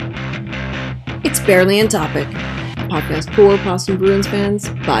It's Barely on Topic, a podcast for Boston Bruins fans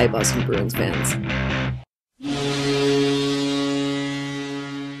by Boston Bruins fans.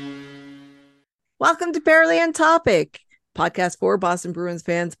 Welcome to Barely on Topic, podcast for Boston Bruins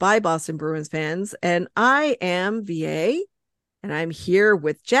fans by Boston Bruins fans. And I am VA, and I'm here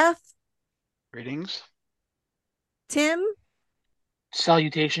with Jeff. Greetings. Tim.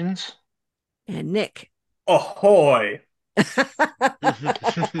 Salutations. And Nick. Ahoy!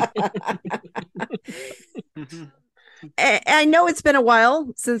 I know it's been a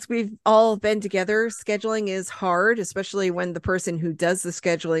while since we've all been together. Scheduling is hard, especially when the person who does the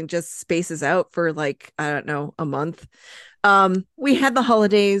scheduling just spaces out for like, I don't know, a month. We had the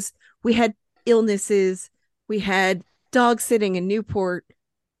holidays, we had illnesses, we had dog sitting in Newport,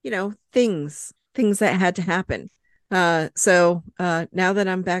 things that had to happen. So now that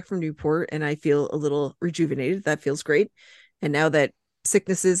I'm back from Newport and I feel a little rejuvenated, that feels great. And now that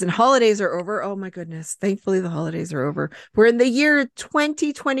sicknesses and holidays are over, oh my goodness, thankfully the holidays are over. We're in the year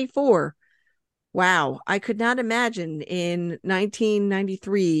 2024. Wow. I could not imagine in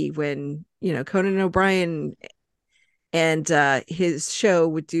 1993 when, Conan O'Brien and his show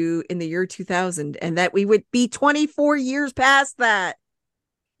would do in the year 2000, and that we would be 24 years past that.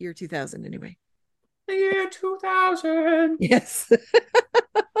 Year 2000 anyway. The year 2000. Yes.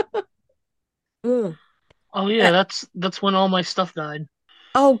 Oh yeah, that's when all my stuff died.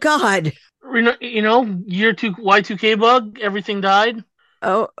 Oh God. Year two Y2K bug, everything died.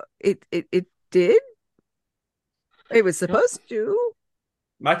 Oh, it did? It was supposed to.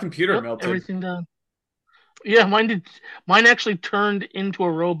 My computer melted. Everything died. Yeah, mine did. Mine actually turned into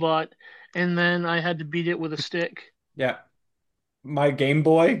a robot, and then I had to beat it with a stick. Yeah. My Game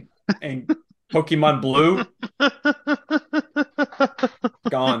Boy and Pokemon Blue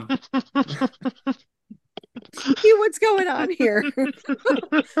gone. What's going on here?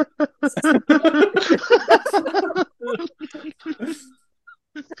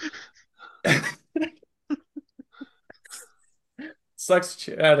 Sucks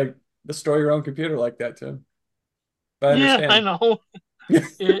to destroy your own computer like that, Tim. But yeah, I know.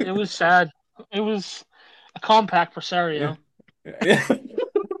 it was sad. It was a compact for Sario. Yeah.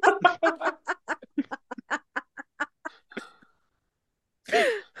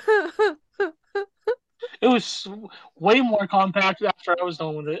 It was way more compact after I was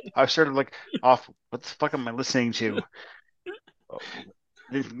done with it. I started like, off. What the fuck am I listening to?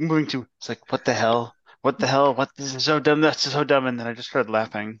 Moving to, it's like, what the hell? What the hell? What? This is so dumb. That's so dumb. And then I just started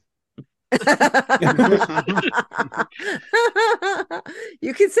laughing.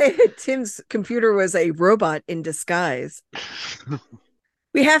 You could say that Tim's computer was a robot in disguise.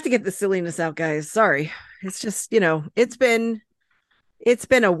 We have to get the silliness out, guys. Sorry. It's just, it's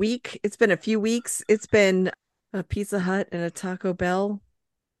been a week. It's been a few weeks. It's been a Pizza Hut and a Taco Bell.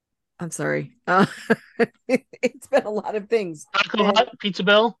 I'm sorry. It's been a lot of things. Taco Hut, Pizza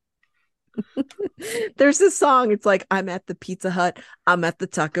Bell. There's this song. It's like, I'm at the Pizza Hut. I'm at the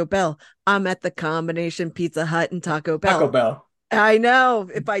Taco Bell. I'm at the combination Pizza Hut and Taco Bell. Taco Bell. I know,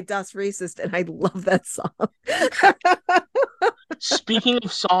 by Das Racist, and I love that song. Speaking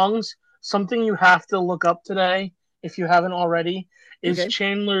of songs, something you have to look up today, if you haven't already, is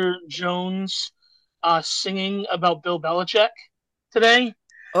Chandler Jones singing about Bill Belichick today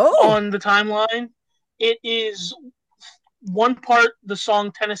on the timeline. It is one part the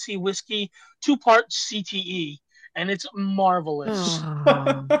song Tennessee Whiskey, 2 parts CTE, and it's marvelous.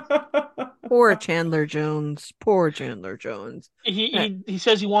 Oh. Poor Chandler Jones. Poor Chandler Jones. He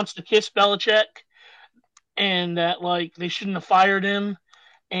says he wants to kiss Belichick, and that they shouldn't have fired him,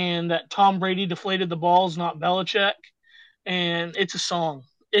 and that Tom Brady deflated the balls, not Belichick. And it's a song.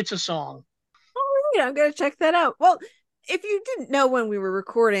 It's a song. Oh, yeah, I'm going to check that out. Well, if you didn't know when we were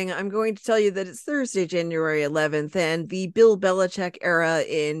recording, I'm going to tell you that it's Thursday, January 11th, and the Bill Belichick era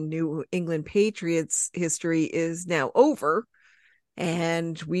in New England Patriots history is now over,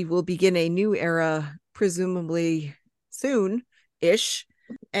 and we will begin a new era, presumably soon-ish.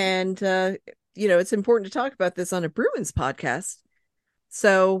 And, it's important to talk about this on a Bruins podcast.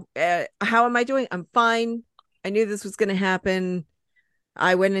 So how am I doing? I'm fine. I knew this was going to happen.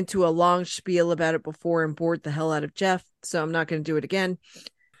 I went into a long spiel about it before and bored the hell out of Jeff, so I'm not going to do it again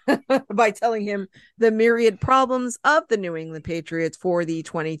by telling him the myriad problems of the New England Patriots for the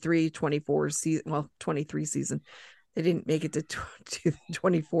 23-24 season. Well, 23 season. They didn't make it to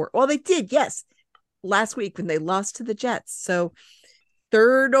 24. Well, they did, yes, last week when they lost to the Jets. So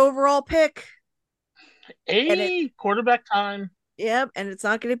 3rd overall pick. Quarterback time. Yep, and it's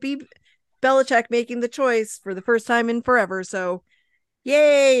not going to be Belichick making the choice for the first time in forever. So,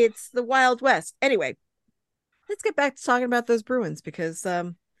 yay, it's the Wild West. Anyway, let's get back to talking about those Bruins because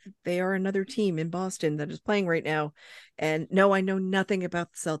they are another team in Boston that is playing right now. And no, I know nothing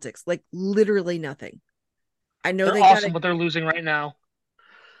about the Celtics, like literally nothing. I know They're they got awesome, but they're losing right now.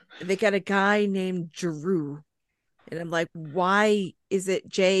 a guy named Drew, and I'm like, why is it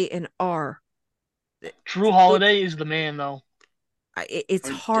J and R? Drew It's Holiday is the man, though. it's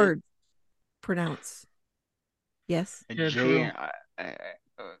Or J, hard to pronounce. Yes, Yeah, J, Drew. uh,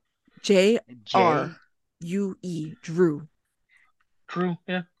 J J. R U E, Drew. Drew,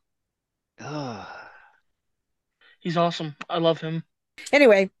 yeah. Ugh. He's awesome. I love him.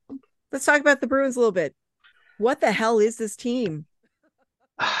 Anyway, let's talk about the Bruins a little bit. What the hell is this team?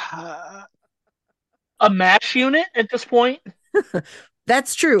 A match unit at this point.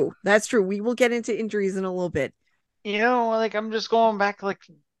 That's true. That's true. We will get into injuries in a little bit. Like I'm just going back like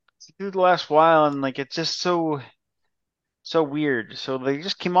through the last while, and like it's just so weird. So they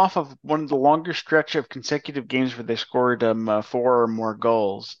just came off of one of the longer stretch of consecutive games where they scored four or more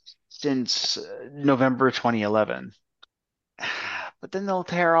goals since November 2011. But then they'll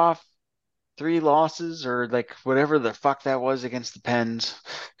tear off three losses or like whatever the fuck that was against the Pens.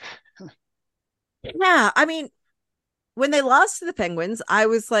 Yeah, I mean, when they lost to the Penguins, I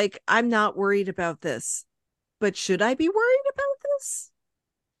was like, I'm not worried about this. But should I be worried about this?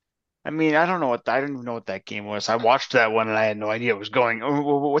 I mean, I don't even know what that game was. I watched that one and I had no idea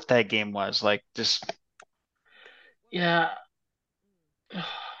what that game was. Like just Yeah,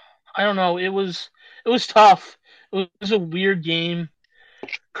 I don't know. It was tough. It was a weird game.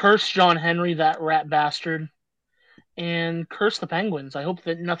 Curse John Henry, that rat bastard, and curse the Penguins. I hope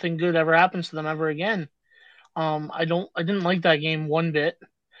that nothing good ever happens to them ever again. I didn't like that game one bit,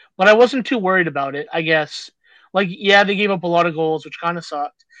 but I wasn't too worried about it. I guess, like, yeah, they gave up a lot of goals, which kind of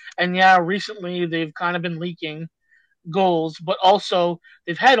sucked, and yeah, recently they've kind of been leaking goals, but also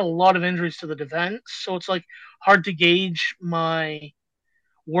they've had a lot of injuries to the defense, so it's like hard to gauge my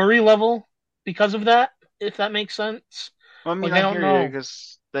worry level because of that, if that makes sense. well, I mean, Like, I I don't hear you know.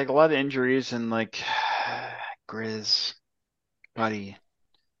 because like a lot of injuries and like Grizz, buddy.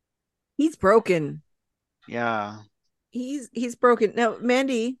 He's broken. Yeah. He's broken. Now,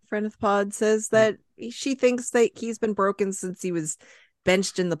 Mandy, friend of the pod, says that she thinks that he's been broken since he was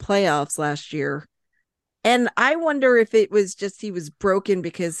benched in the playoffs last year. And I wonder if it was just he was broken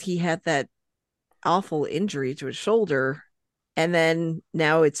because he had that awful injury to his shoulder and then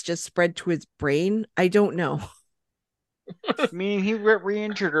now it's just spread to his brain. I don't know. I mean, he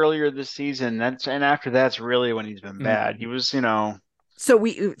re-injured earlier this season. And after that's really when he's been bad. He was, So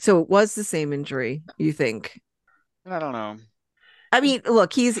it was the same injury, you think? I don't know. I mean,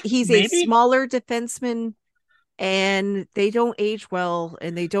 look, he's a Maybe. smaller defenseman and they don't age well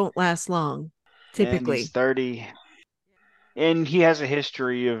and they don't last long And he's typically. 30, and he has a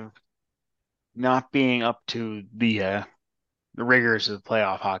history of not being up to the rigors of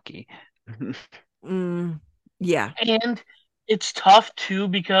playoff hockey. Yeah. And it's tough too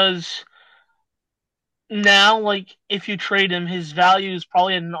because now, like, if you trade him, his value is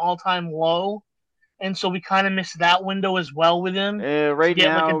probably at an all-time low, and so we kind of missed that window as well with him to Right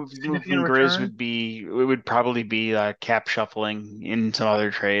get like a now, significant moving Grizz return. it would probably be cap shuffling in some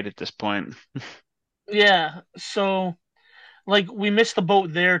other trade at this point. Yeah, so like we missed the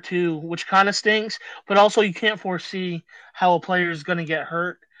boat there too, which kind of stinks. But also, you can't foresee how a player is going to get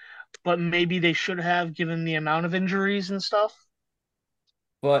hurt. But maybe they should have given the amount of injuries and stuff.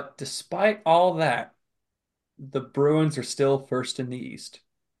 But despite all that, the Bruins are still first in the East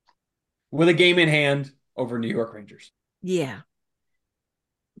with a game in hand over New York Rangers. Yeah.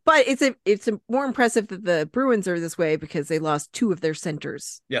 But it's more impressive that the Bruins are this way because they lost two of their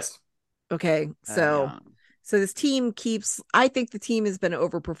centers. Yes. Okay. Yeah. So this team I think the team has been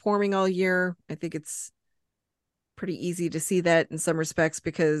overperforming all year. I think it's pretty easy to see that in some respects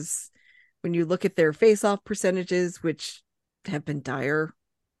because when you look at their face-off percentages, which have been dire,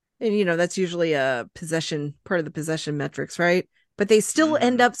 and that's usually a part of the possession metrics, right? But they still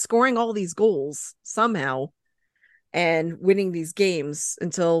end Mhm. up scoring all these goals somehow and winning these games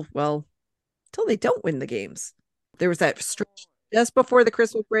until they don't win the games. There was that stretch just before the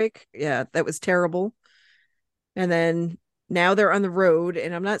Christmas break. Yeah, that was terrible. And then now they're on the road,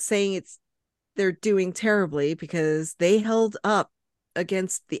 and I'm not saying they're doing terribly because they held up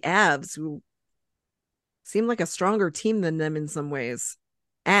against the Avs, who seemed like a stronger team than them in some ways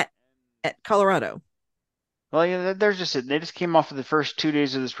at Colorado. Well, yeah, there's just it. They just came off of the first 2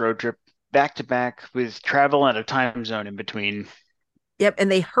 days of this road trip back to back with travel and a time zone in between. Yep,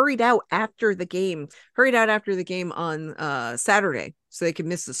 and they hurried out after the game on Saturday so they could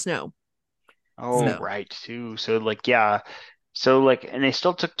miss the snow. Oh, So right, too. So, like, yeah. So, like, and they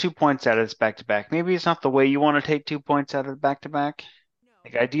still took 2 points out of this back to back. Maybe it's not the way you want to take 2 points out of the back to back.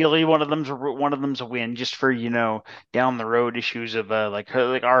 Like ideally, one of them's a win, just for down the road issues of like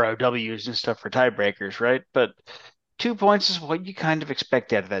ROWs and stuff for tiebreakers, right? But 2 points is what you kind of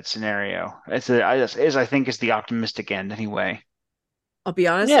expect out of that scenario. As I think is the optimistic end anyway. I'll be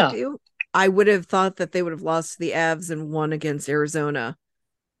honest with Yeah. you. I would have thought that they would have lost to the Avs and won against Arizona,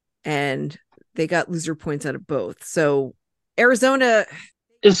 and they got loser points out of both. So Arizona,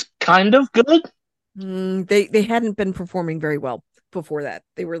 Is kind of good. they hadn't been performing very well before that.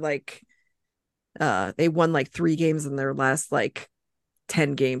 They were like they won like 3 games in their last like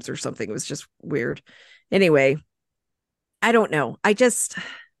 10 games or something. It was just weird. Anyway, I don't know. I just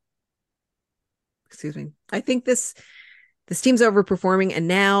excuse me. I think this team's overperforming, and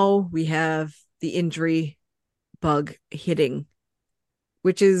now we have the injury bug hitting,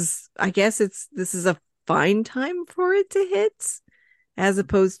 which is, I guess this is a fine time for it to hit as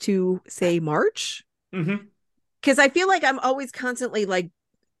opposed to say March. Mm-hmm. Because I feel like I'm always constantly like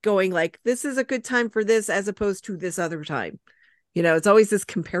going like this is a good time for this as opposed to this other time. It's always this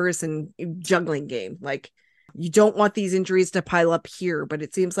comparison juggling game. Like you don't want these injuries to pile up here, but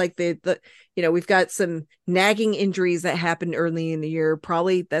it seems like we've got some nagging injuries that happened early in the year.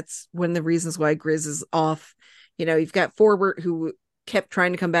 Probably that's one of the reasons why Grizz is off. You've got Forbert who kept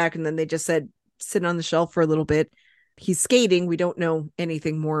trying to come back, and then they just said sit on the shelf for a little bit. He's skating. We don't know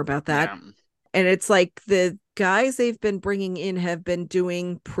anything more about that. Yeah. And it's like the guys they've been bringing in have been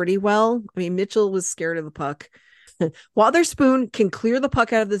doing pretty well. I mean, Mitchell was scared of the puck. Wotherspoon can clear the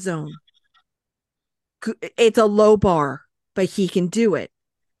puck out of the zone. It's a low bar, but he can do it.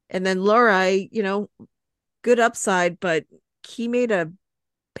 And then Lurai, good upside, but he made a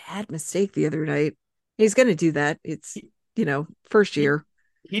bad mistake the other night. He's going to do that. It's, first He year.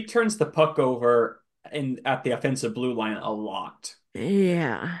 he turns the puck over in at the offensive blue line a lot.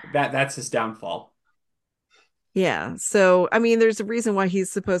 Yeah. That's his downfall. Yeah. So, I mean, there's a reason why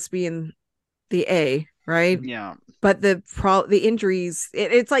he's supposed to be in the A, right? Yeah. But the injuries,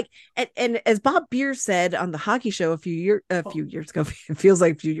 it's like, and as Bob Beer said on the hockey show a few years ago, it feels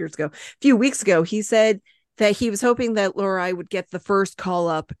like a few years ago, a few weeks ago, he said that he was hoping that Lorai would get the first call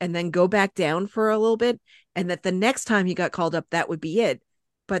up and then go back down for a little bit, and that the next time he got called up, that would be it.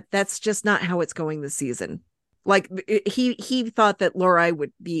 But that's just not how it's going this season. Like he thought that Lorai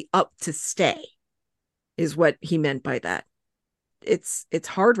would be up to stay, is what he meant by that. It's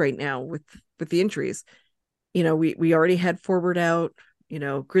hard right now with the injuries. We already had Forward out.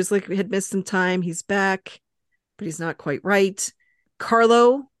 Grzelcyk had missed some time. He's back, but he's not quite right.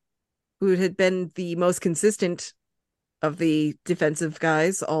 Carlo, who had been the most consistent of the defensive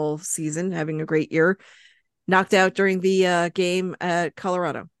guys all season, having a great year, knocked out during the game at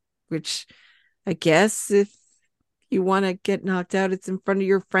Colorado, which I guess if you want to get knocked out, it's in front of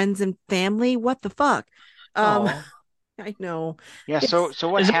your friends and family. What the fuck? Um, Oh, I know. Yeah. So It's so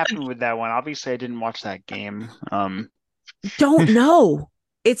what Is it happened with that one? Obviously, I didn't watch that game. don't know.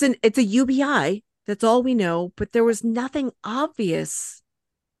 It's a UBI. That's all we know. But there was nothing obvious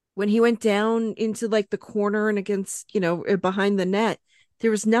when he went down into like the corner and against, behind the net. There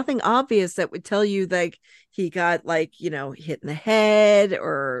was nothing obvious that would tell you like he got like, hit in the head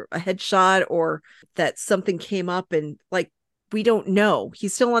or a headshot or that something came up and like we don't know.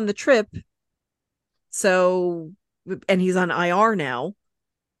 He's still on the trip. So and he's on IR now.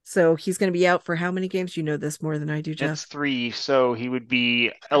 So he's going to be out for how many games? You know this more than I do, It's Jeff. 3, so he would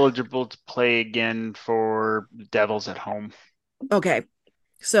be eligible to play again for the Devils at home. Okay.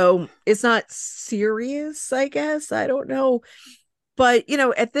 So it's not serious, I guess. I don't know. But,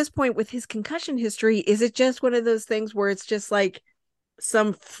 at this point with his concussion history, is it just one of those things where it's just like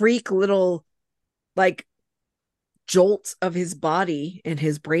some freak little like jolt of his body and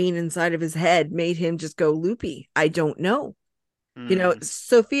his brain inside of his head made him just go loopy? I don't know. Hmm.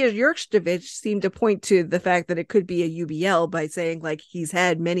 Sophia Jurkstovich seemed to point to the fact that it could be a UBL by saying like he's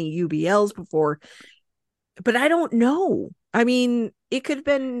had many UBLs before, but I don't know. I mean, it could have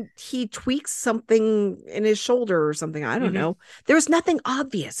been he tweaks something in his shoulder or something. I don't hmm. know. There was nothing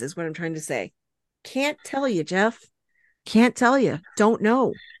obvious, is what I'm trying to say. Can't tell you, Jeff. Can't tell you. Don't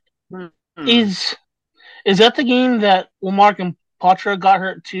know. Hmm. is is that the game that Lamarck and Patra got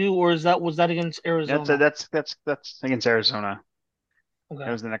hurt too, or was that against That's Arizona? that's against Arizona. That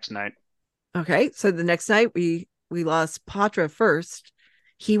Okay. was the next night. Okay, so the next night we lost Patra first.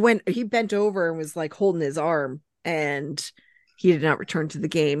 He bent over and was like holding his arm, and he did not return to the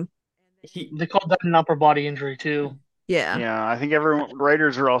game. He They called that an upper body injury too. Yeah. Yeah, I think everyone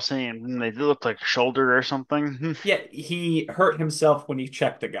writers are all saying they look like shoulder or something. yeah, he hurt himself when he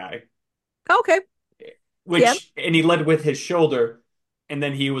checked a guy, Okay. Yeah. which and he led with his shoulder, and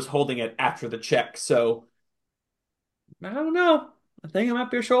then he was holding it after the check. So I don't know. I think it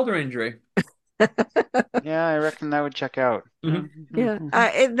might be a shoulder injury. Yeah, I reckon that would check out. Mhm.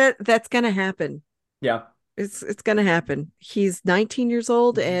 Yeah, that's gonna happen. Yeah. It's gonna happen. He's 19 years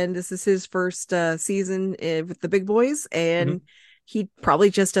old, Mhm. and this is his first season with the big boys, and Mhm. he probably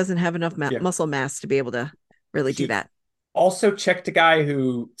just doesn't have enough Yeah. muscle mass to be able to really do He that. also checked a guy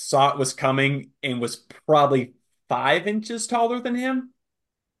who saw it was coming and was probably 5 inches taller than him.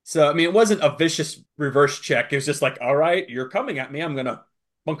 So, I mean, it wasn't a vicious reverse check. It was just like, all right, you're coming at me. I'm gonna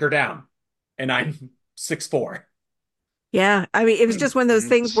bunker down. And I'm 6'4". Yeah, I mean, it was just one of those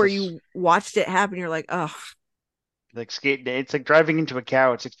things It's where just you watched it happen. You're like, oh, like skate. It's like driving into a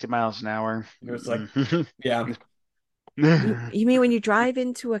cow at 60 miles an hour. It was like, yeah. you mean when you drive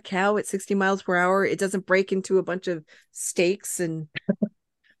into a cow at 60 miles per hour, it doesn't break into a bunch of steaks and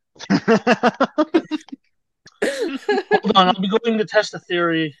Hold on, I'll be going to test a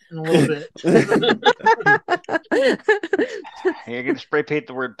theory in a little bit. You're gonna spray paint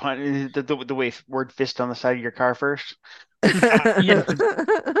the word pun, the way word fist on the side of your car first. Yeah,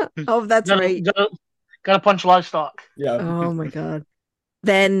 Oh, that's gotta, right. gotta punch livestock. Yeah. Oh my God.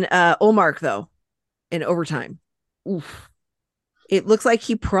 Then Olmark though, in overtime. Oof. It looks like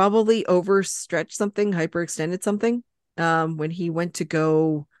he probably overstretched something, hyperextended something, when he went to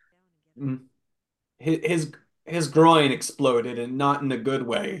go. Mm. His groin exploded and not in a good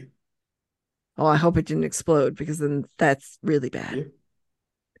way. Oh, I hope it didn't explode because then that's really Yeah. bad.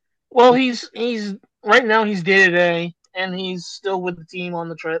 Well, he's right now he's day to day, and he's still with the team on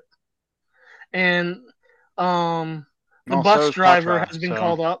the trip. And um, the Well, bus so is driver Patra. has been So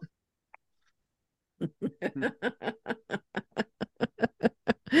called up.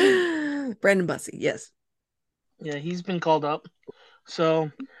 Brandon Bussey, yes. Yeah, he's been called up.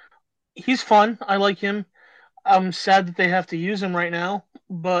 So he's fun. I like him. I'm sad that they have to use him right now,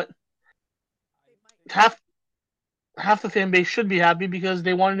 but half half the fan base should be happy because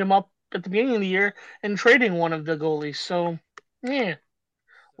they wanted him up at the beginning of the year and trading one of the goalies. So yeah,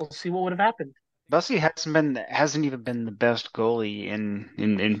 we'll see what would have happened. Bussey hasn't even been the best goalie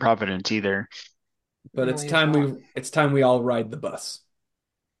in Providence either. But No, he is not. it's time we all ride the bus.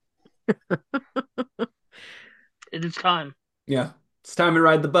 It is time. Yeah. It's time to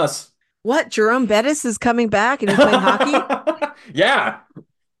ride the bus. What? Jerome Bettis is coming back and he's playing hockey? Yeah.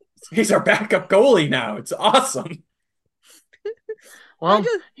 He's our backup goalie now. It's awesome. Well,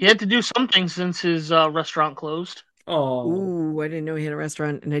 he had to do something since his restaurant closed. Oh. Ooh, I didn't know he had a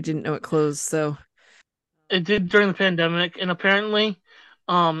restaurant and I didn't know it closed. So, It did during the pandemic, and apparently,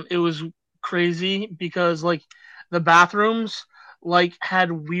 it was crazy because like the bathrooms like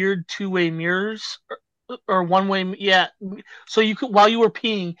had weird two-way mirrors or one-way. Yeah, so you could while you were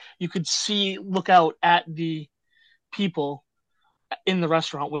peeing, you could look out at the people in the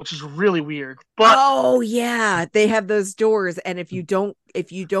restaurant, which is really weird. But oh yeah, they have those doors, and if you don't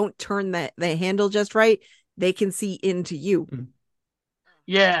turn the handle just right, they can see into you.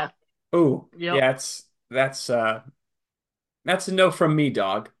 yeah, Oh, yep. yeah, that's a no from me,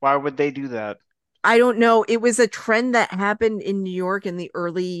 dog. Why would they do that? I don't know. It was a trend that happened in New York in the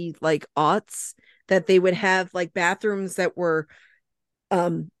early like aughts that they would have like bathrooms that were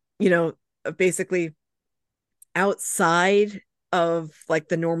um, you know, basically outside of like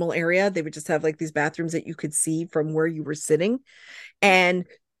the normal area. They would just have like these bathrooms that you could see from where you were sitting. And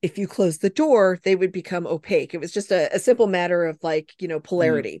if you close the door, they would become opaque. It was just a simple matter of like, Mm.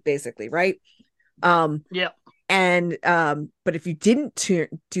 polarity, basically, right? Um, Yep. and but if you didn't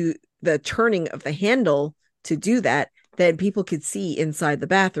do the turning of the handle to do that, then people could see inside the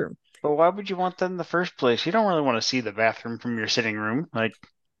bathroom. But why would you want that in the first place? You don't really want to see the bathroom from your sitting room. Like,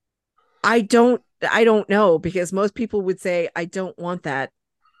 I don't know because most people would say I don't want that.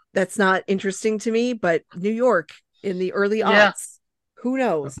 That's not interesting to me, but New York in the early Yeah. aughts, who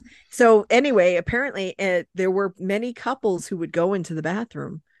knows? So anyway, apparently there were many couples who would go into the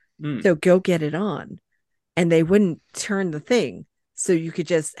bathroom. Mm. So go get it on. And they wouldn't turn the thing. So you could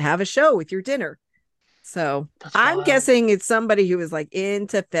just have a show with your dinner. So That's I'm wild. guessing it's somebody who is like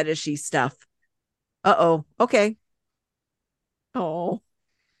into fetishy stuff. Uh-oh. Okay. Oh.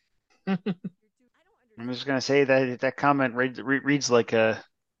 I'm just gonna say that comment reads like a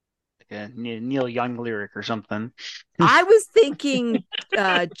Neil Young lyric or something. I was thinking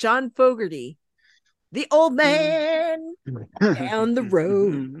John Fogerty, the old man down the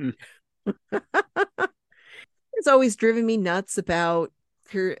road. It's always driven me nuts about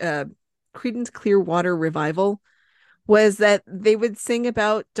Creedence Clearwater Revival was that they would sing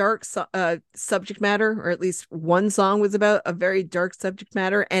about dark subject matter, or at least one song was about a very dark subject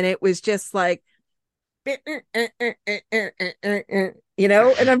matter, and it was just like, and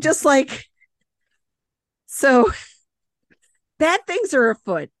I'm just like, so bad things are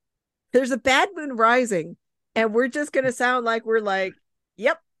afoot. There's a bad moon rising, and we're just gonna sound like we're like,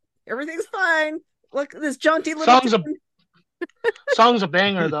 yep, everything's fine. Look at this jaunty little Song's a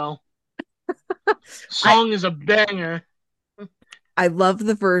banger though. Song is a banger. I love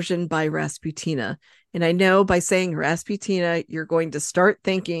the version by Rasputina. And I know by saying Rasputina, you're going to start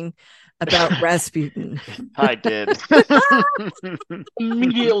thinking about Rasputin. I did.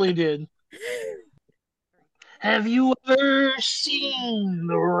 Immediately did. Have you ever seen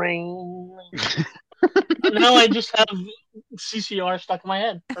the rain? Now I just have CCR stuck in my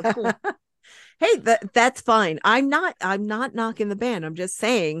head. That's cool. Hey, that's fine. I'm not knocking the band. I'm just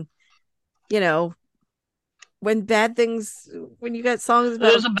saying, when you got songs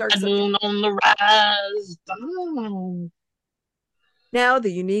about there's a bad moon on the rise. Now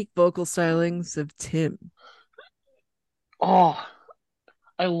the unique vocal stylings of Tim. Oh,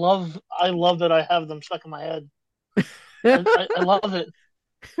 I love that I have them stuck in my head. I love it.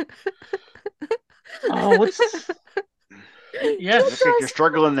 Oh, what's yes? Looks like you're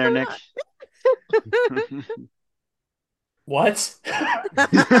struggling there, Nick. What?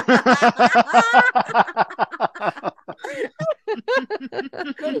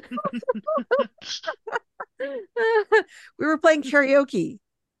 We were playing karaoke.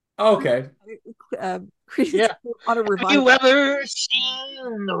 Okay. Yeah. On a revival. Have you ever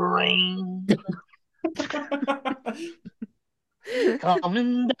seen the rain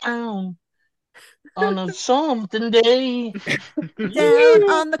coming down on a something day? Down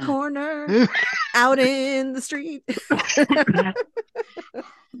on the corner, out in the street.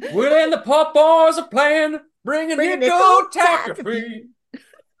 When the pop bars are playing, bringing nickel taffy.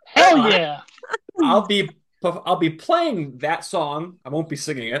 Hell yeah! I'll be playing that song. I won't be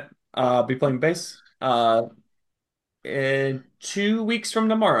singing it. I'll be playing bass. In 2 weeks from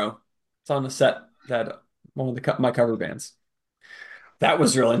tomorrow, it's on the set that one of my cover bands. That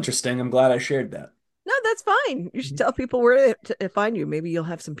was real interesting. I'm glad I shared that. No, that's fine. You should tell people where to find you. Maybe you'll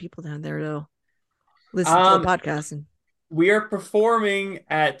have some people down there to listen to the podcast. And we are performing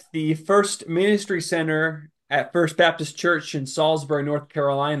at the First Ministry Center at First Baptist Church in Salisbury, North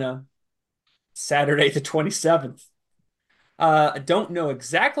Carolina, Saturday the 27th. I don't know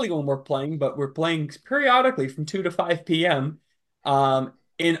exactly when we're playing, but we're playing periodically from 2 to 5 p.m.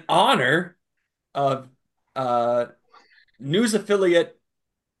 In honor of news affiliate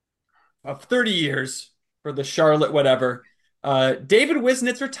of 30 years for the Charlotte whatever, David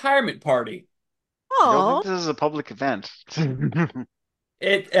Wisnit's retirement party. I don't think this is a public event.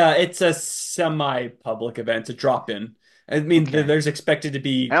 It's a semi-public event, a drop-in. I mean, Okay. There's expected to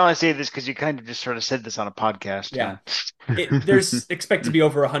be. I only say this because you kind of just sort of said this on a podcast. Yeah. There's expected to be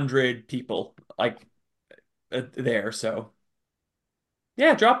over 100 people there. So,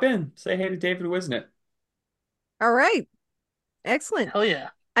 yeah, drop in. Say hey to David Wisnit. All right. Excellent. Hell yeah.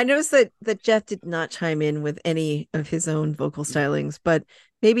 I noticed that Jeff did not chime in with any of his own vocal stylings, but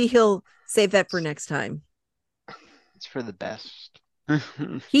maybe he'll save that for next time. It's for the best.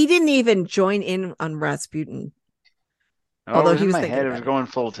 He didn't even join in on Rasputin. Although he was in my head, it was going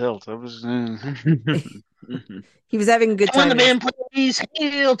full tilt. It was. He was having a good time. When the band plays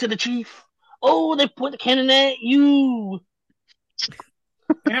 "Hail to the Chief," oh, they put the cannon at you.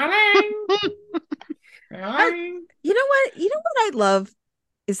 You know what? You know what I love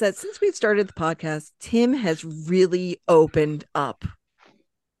is that since we've started the podcast, Tim has really opened up.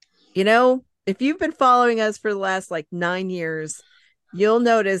 If you've been following us for the last 9 years, you'll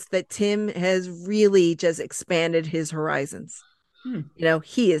notice that Tim has really just expanded his horizons.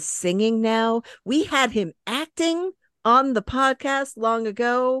 He is singing now. We had him acting on the podcast long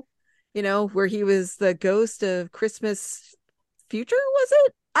ago, where he was the ghost of Christmas Future, was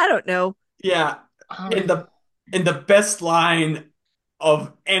it? I don't know. Yeah. In the best line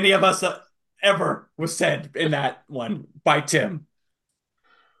of any of us ever was said in that one by Tim.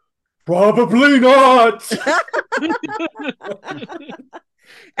 Probably not.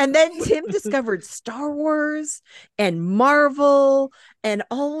 And then Tim discovered Star Wars and Marvel and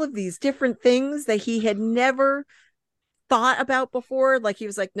all of these different things that he had never thought about before. Like he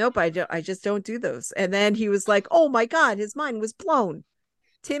was like, nope, I just don't do those. And then he was like, oh my God, his mind was blown.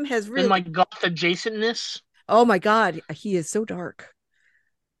 Tim has really. And my goth adjacentness. Oh my God, he is so dark.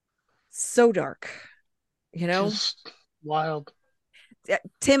 So dark. Just wild.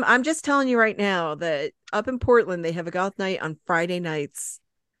 Tim, I'm just telling you right now that up in Portland, they have a goth night on Friday nights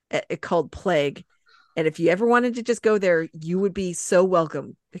called Plague. And if you ever wanted to just go there, you would be so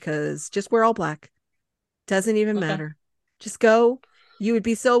welcome because just wear all black. Doesn't even matter. Just go. You would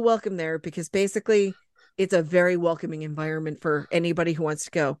be so welcome there because basically it's a very welcoming environment for anybody who wants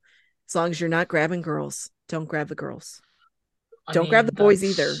to go. As long as you're not grabbing girls, don't grab the girls. Don't grab the boys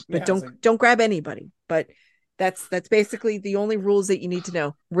either, but Yeah, don't grab anybody. But that's basically the only rules that you need to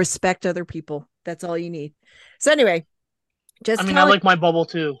know. Respect other people. That's all you need. So anyway, I just mean, I telling like my bubble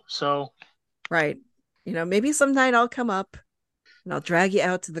too, so right. Maybe some night I'll come up and I'll drag you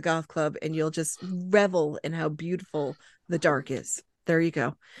out to the goth club and you'll just revel in how beautiful the dark is. There you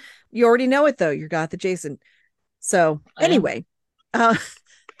go. You already know it though. You're goth adjacent. So I am. anyway, uh,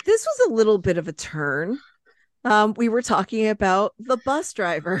 this was a little bit of a turn. We were talking about the bus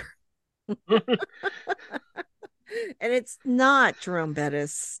driver, and it's not Jerome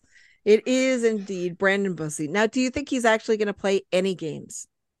Bettis. It is indeed Brandon Bussey. Now, do you think he's actually going to play any games?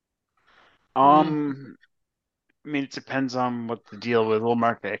 Mm, I mean, it depends on what the deal with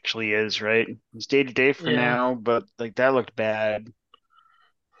Mark actually is, right? It's day to day for yeah, now, but like that looked bad.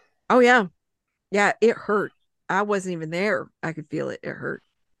 Oh yeah, yeah, it hurt. I wasn't even there. I could feel it. It hurt.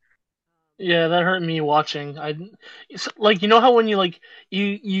 yeah, that hurt me watching. It's like, you know how when you like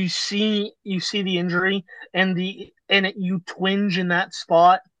you see the injury and you twinge in that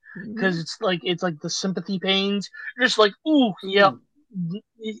spot because Mhm. it's like the sympathy pains. You're just like, ooh, yep. mm.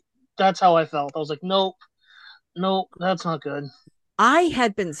 That's how I felt. I was like, nope, nope, that's not good. I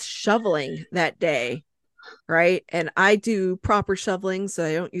had been shoveling that day, right? And I do proper shoveling, so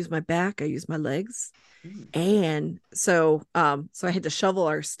I don't use my back. I use my legs. Mm. And so I had to shovel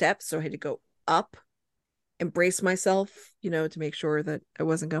our steps. So I had to go up and brace myself, to make sure that I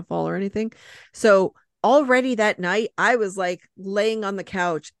wasn't gonna fall or anything. So already that night, I was like laying on the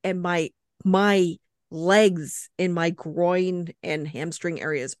couch and my legs in my groin and hamstring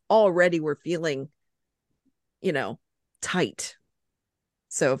areas already were feeling, you know, tight.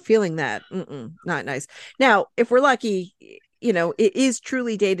 So feeling that, not nice. Now, if we're lucky, it is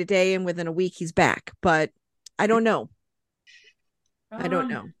truly day to day, and within a week he's back. But I don't know. I don't Um,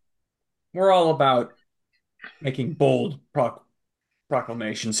 know. we're all about making bold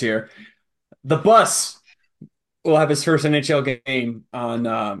proclamations here. The bus will have his first NHL game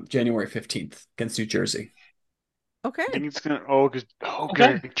on January 15th against New Jersey. I Okay. think it's gonna because Okay.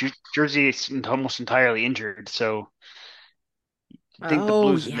 good. Jersey is almost entirely injured, so I think the Oh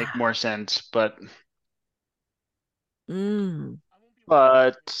Blues would yeah. make more sense. But Mm.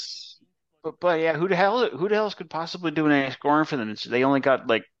 but but yeah, who the hell could possibly do any scoring for them? They only got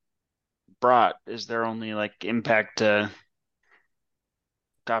like Brought is their only like impact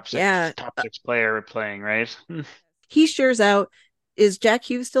top six Yeah. top six player playing, right? He shares out. Is Jack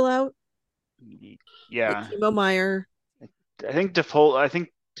Hughes still out? Yeah, Timo Meyer. I think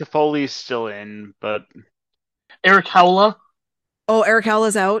Toffoli's still in, but Eric Howla, Oh, Eric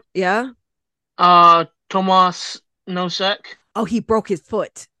Howla's out. Yeah. Tomas Nosek, Oh, he broke his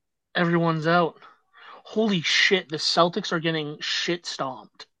foot. everyone's out. Holy shit, the Celtics are getting shit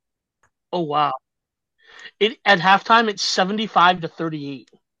stomped. Oh wow. It at halftime it's 75-38.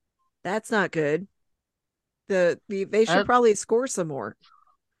 That's not good. They should That probably score some more.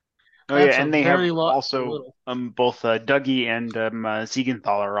 oh yeah, that's a and they have very lot too also little. both Dougie and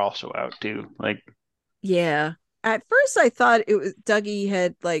Siegenthaler are also out too. Like Yeah. At first I thought it was Dougie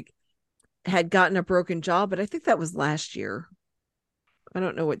had gotten a broken jaw, but I think that was last year. I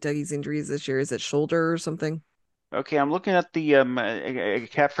don't know what Dougie's injury is this year. Is it shoulder or something? okay, I'm looking at the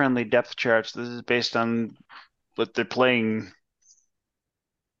cat friendly depth charts. This is based on what they're playing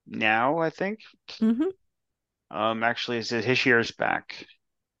now, I think. Mm-hmm. Actually, it's Hishier's back,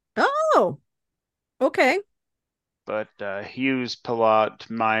 Oh, okay. but Hughes, Palat,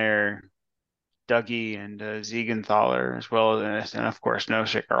 Meyer, Dougie, and Siegenthaler, as well as and of course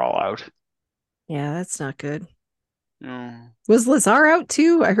Nosek are all out. Yeah, that's not good. Oh. Was Lazar out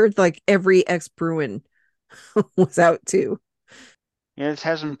too? I heard like every ex Bruin was out too. Yeah, this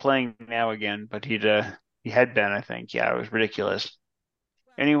has him playing now again, but he had been, I think. Yeah, it was ridiculous.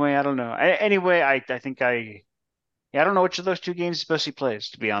 Anyway, I don't know. I think I don't know which of those two games Bussy plays,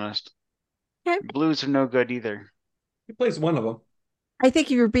 to be honest. Okay. Blues are no good either. He plays one of them. I think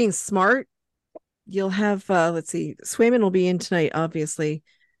if you're being smart, you'll have let's see, Swayman will be in tonight, obviously.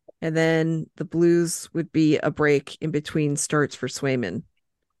 And then the Blues would be a break in between starts for Swayman.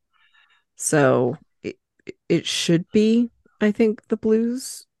 So it should be, I think, the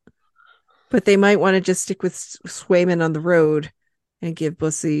Blues. But they might want to just stick with Swayman on the road and give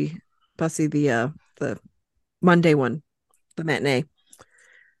Bussy the Monday one, the matinee.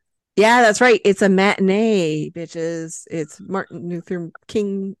 Yeah, that's right. It's a matinee, bitches. It's Martin Luther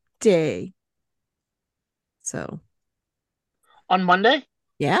King Day. So On Monday?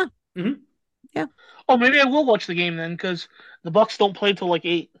 yeah, Hmm. yeah. Oh, maybe I will watch the game then because the Bucks don't play till like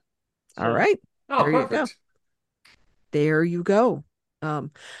 8. All So right. Oh, There you go. perfect. There you go.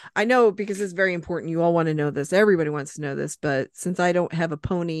 I know because it's very important. You all want to know this. Everybody wants to know this, but since I don't have a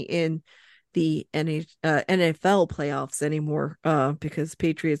pony in the NFL playoffs anymore, because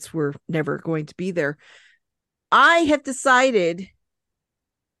Patriots were never going to be there, I have decided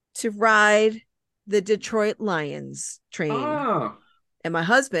to ride the Detroit Lions train, Oh, and my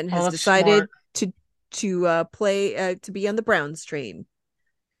husband Oh, has that's decided smart. to play to be on the Browns train.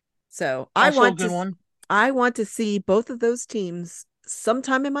 So Also a good one. I want to see both of those teams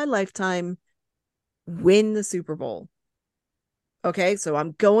sometime in my lifetime win the Super Bowl. Okay, so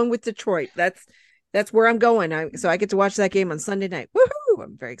I'm going with Detroit. That's where I'm going. So I get to watch that game on Sunday night. Woohoo!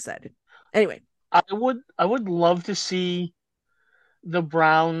 I'm very excited. Anyway, I would love to see the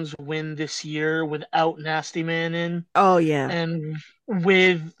Browns win this year without Nasty Man in oh yeah. and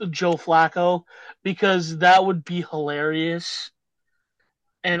with Joe Flacco because that would be hilarious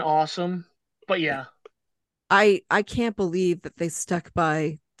and awesome. But yeah, I can't believe that they stuck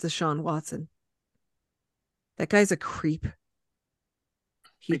by Deshaun Watson. That guy's a creep.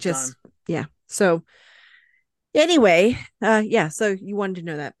 He big just time. yeah. So anyway, yeah, so you wanted to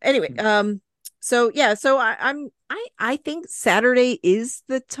know that. Anyway, so yeah, so I think Saturday is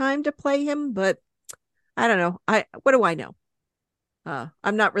the time to play him, but I don't know. What do I know?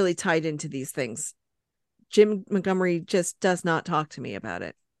 I'm not really tied into these things. Jim Montgomery just does not talk to me about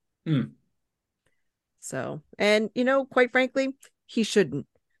it. hmm. So, and quite frankly, he shouldn't.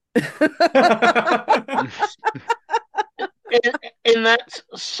 And that's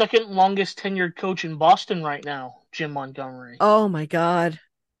second longest tenured coach in Boston right now, Jim Montgomery. Oh my God.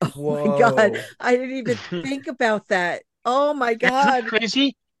 Oh my God. Whoa. I didn't even think about that. Oh my Isn't that God.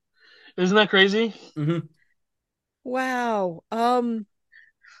 crazy? Isn't that crazy? Hmm. Wow. Wow.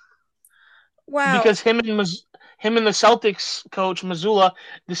 Because him and the Celtics coach Mazzulla,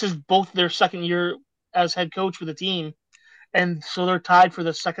 this is both their second year as head coach for the team, and so they're tied for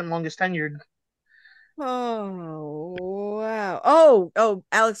the second longest tenured. Oh, wow. Oh,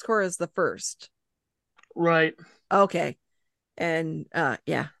 Alex Cora is the first. Right? Okay. And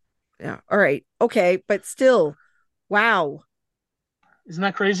yeah. Yeah. All right. Okay, but still, wow. Isn't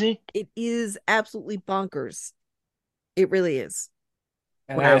that crazy? It is absolutely bonkers. It really is.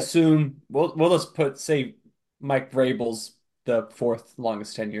 And I Wow. assume we'll just say Mike Vrabel's the fourth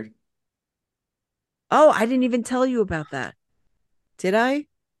longest tenured. Oh, I didn't even tell you about that. Did I?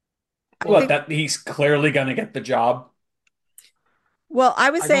 I What, think, What? that he's clearly gonna get the job? well, I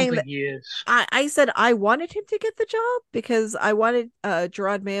was I don't saying that think he is. I said I wanted him to get the job because I wanted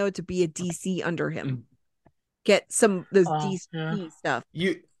Gerard Mayo to be a DC under him. Mm. Get some those Oh yeah. DC stuff.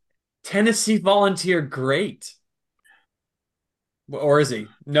 You Tennessee Volunteer, great. Or is he?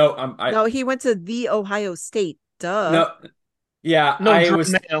 No, I No, he went to the Ohio State. Duh. no, yeah, No, I Drew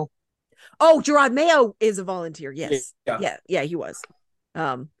was Mayo. Oh, Gerard Mayo is a volunteer. yeah, Yes. Yeah, he was.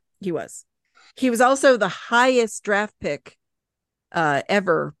 He was. He was also the highest draft pick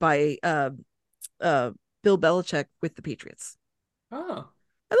ever by Bill Belichick with the Patriots. oh.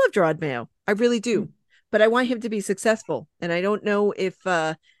 I love Gerard Mayo. I really do. But I want him to be successful. And I don't know if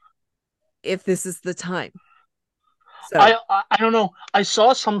this is the time. So I don't know. I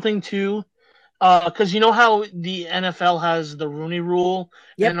saw something too, because you know how the NFL has the Rooney Rule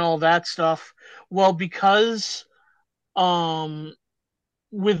yep. and all that stuff. Well, because um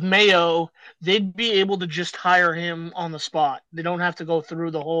with Mayo, they'd be able to just hire him on the spot. They don't have to go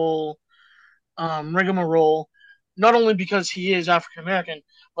through the whole rigmarole. Not only because he is African American,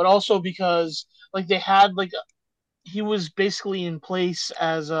 but also because like they had like he was basically in place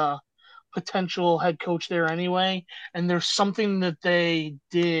as a potential head coach there anyway, and there's something that they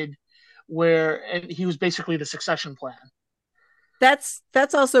did where and he was basically the succession plan. That's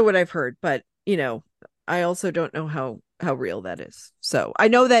also what I've heard, but I also don't know how real that is. So I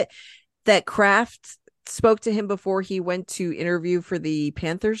know that Kraft spoke to him before he went to interview for the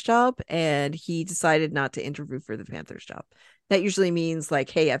Panthers job, and he decided not to interview for the Panthers job. That usually means like,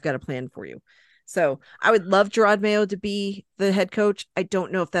 hey, I've got a plan for you. So I would love Gerard Mayo to be the head coach. I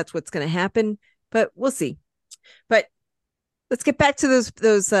don't know if that's what's going to happen, but we'll see. But let's get back to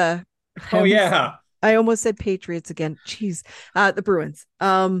those Oh yeah. I almost said Patriots again. Jeez. The Bruins.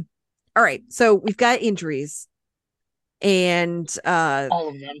 All right. So we've got injuries and All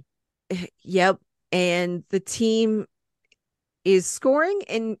of them. yep. And the team is scoring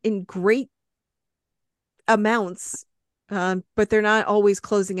in great amounts, but they're not always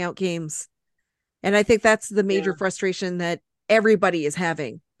closing out games. And I think that's the major Yeah. frustration that everybody is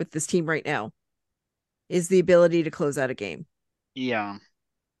having with this team right now is the ability to close out a game. Yeah.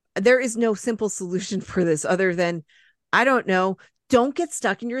 There is no simple solution for this other than, I don't know, don't get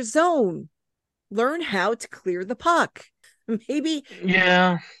stuck in your zone. Learn how to clear the puck. maybe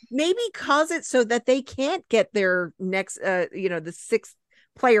Yeah. maybe cause it so that they can't get their next the sixth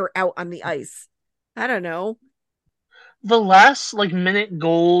player out on the ice. I don't know. The last minute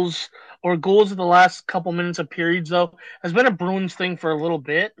goals or goals of the last couple minutes of periods though has been a Bruins thing for a little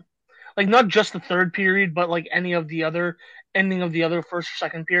bit. Like not just the third period, but like any of the other ending of the other first or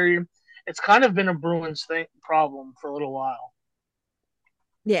second period. It's kind of been a Bruins thing problem for a little while.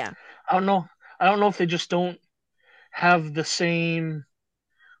 Yeah. I don't know. I don't know if they just don't have the same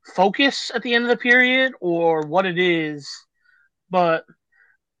focus at the end of the period or what it is, but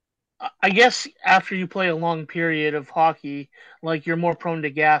I guess after you play a long period of hockey, like you're more prone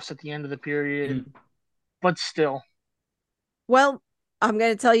to gas at the end of the period, Mm. but still. Well, I'm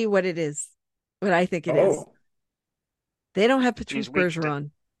going to tell you what it is. What I think it is. Oh. They don't have Patrice Team's weak.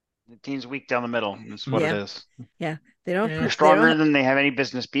 Bergeron. The team's weak down the middle. That's what it Yeah. is. Yeah. They don't Yeah. They're they don't stronger than they have any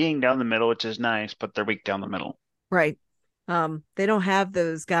business being down the middle, which is nice, but they're weak down the middle. right. They don't have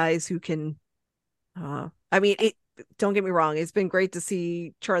those guys who can I mean, don't get me wrong, it's been great to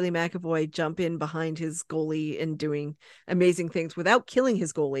see Charlie McAvoy jump in behind his goalie and doing amazing things without killing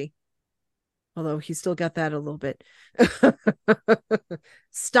his goalie. Although he still got that a little bit.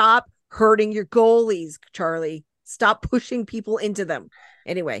 Stop hurting your goalies, Charlie. Stop pushing people into them.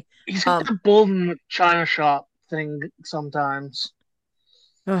 Anyway, He's got the bull in the China shop thing sometimes.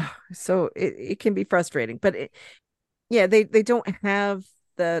 So it can be frustrating, but they don't have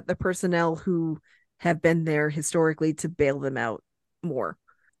the personnel who have been there historically to bail them out more.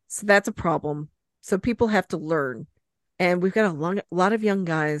 So that's a problem. So people have to learn. And we've got a lot of young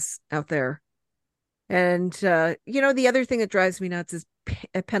guys out there. And the other thing that drives me nuts is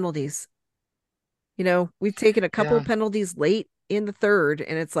penalties. We've taken a couple Yeah. of penalties late in the third,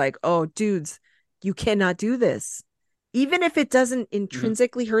 and it's like, oh, dudes, you cannot do this. Even if it doesn't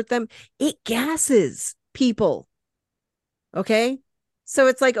intrinsically hurt them, it gasses people. Okay. So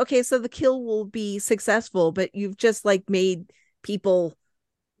it's like, okay, so the kill will be successful, but you've just like made people,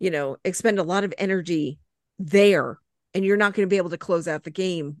 expend a lot of energy there, and you're not going to be able to close out the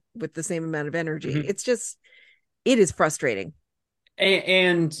game with the same amount of energy. Mm-hmm. It is frustrating.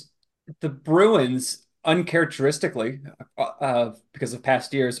 And the Bruins, uncharacteristically, because of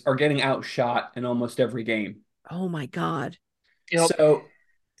past years, are getting outshot in almost every game. Oh my God. Yep. So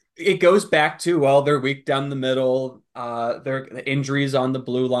it goes back to, well, they're weak down the middle, their injuries on the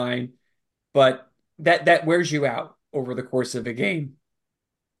blue line, but that wears you out over the course of a game.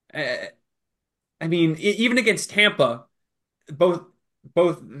 I mean, even against Tampa, both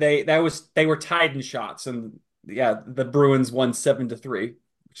they were tied in shots, and yeah, the Bruins won 7-3,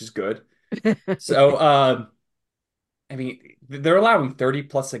 which is good. So, I mean, they're allowing 30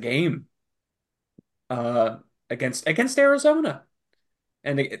 plus a game against Arizona,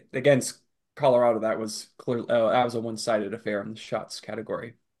 and against Colorado. That was clearly that was a one-sided affair in the shots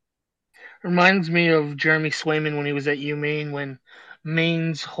category. Reminds me of Jeremy Swayman when he was at UMaine, when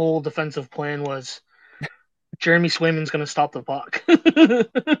Maine's whole defensive plan was Jeremy Swayman's going to stop the puck.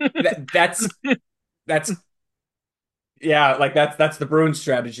 That's yeah, like that's the Bruins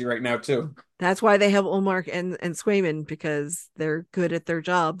strategy right now too. That's why they have Olmark and Swayman, because they're good at their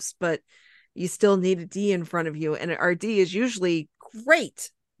jobs, but you still need a D in front of you. And our D is usually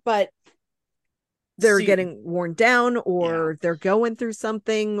great, but they're getting worn down, or they're going through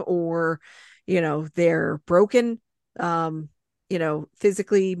something, or they're broken,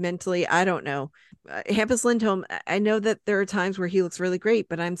 physically, mentally. I don't know. Hampus Lindholm, I know that there are times where he looks really great,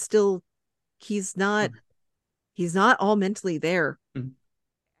 but he's not all mentally there.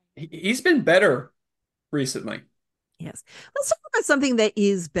 He's been better recently. Yes. Let's talk about something that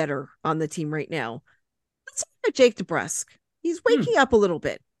is better on the team right now. Let's talk about Jake DeBrusk. He's waking up a little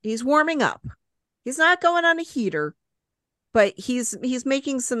bit. He's warming up. He's not going on a heater, but he's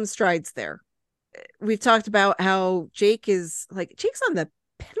making some strides there. We've talked about how Jake's on the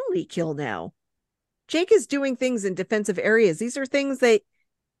penalty kill now. Jake is doing things in defensive areas. These are things that,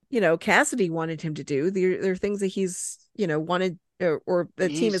 Cassidy wanted him to do. They're things that he's, wanted, or the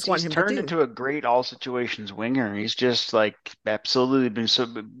team has wanted him to do. He's turned into a great all situations winger. He's just absolutely been so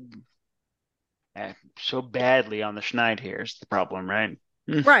badly on the schneid here is the problem, right?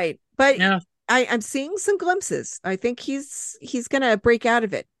 Right. But yeah. I'm seeing some glimpses. I think he's gonna break out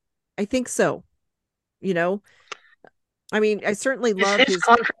of it. I think so. I mean, I certainly love his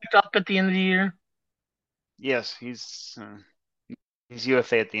contract up at the end of the year. Yes, he's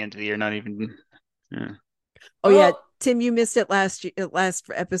UFA at the end of the year. Not even. Yeah. Oh yeah, Tim, you missed it last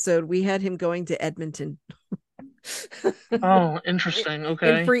episode. We had him going to Edmonton. Oh, interesting.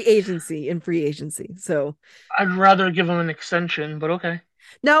 Okay. In free agency. So I'd rather give him an extension, but okay.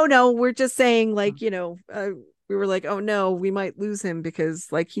 No, we're just saying, we were like, oh no, we might lose him because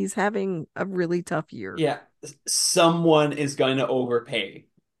like he's having a really tough year. Yeah, someone is going to overpay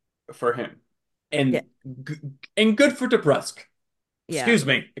for him, Yeah. and and good for DeBrusque. Yeah.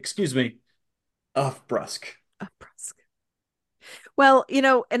 Excuse me, of Brusque. Brusque. Well,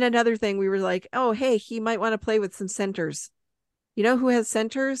 and another thing, we were like, oh, hey, he might want to play with some centers. You know who has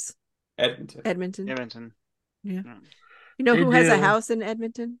centers? Edmonton. Edmonton. Edmonton. Yeah. Mm. You know They who has a do. house in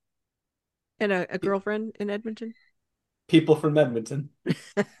Edmonton and a girlfriend in Edmonton? People from Edmonton.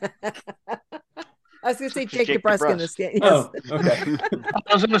 I was going to say Jake Jake DeBrusque in this DeBrusque. game. Yes. Oh, okay.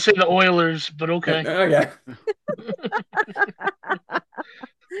 I was going to say the Oilers, but okay. Okay.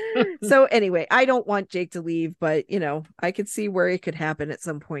 So anyway, I don't want Jake to leave, but I could see where it could happen at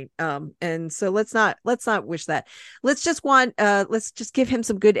some point. And so let's not wish that. Let's just give him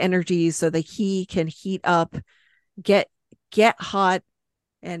some good energy so that he can heat up, get hot,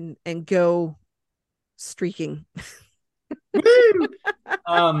 and go streaking. Woo!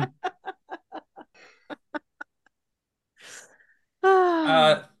 Um,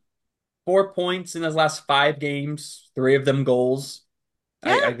 4 points in his last 5 games, 3 of them goals.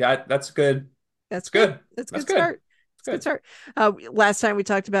 Yeah. I got that's good. That's good. That's a That's good good. start. It's a good start. Last time we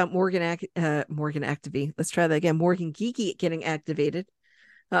talked about Morgan Activity. Let's try that again. Morgan Geeky getting activated.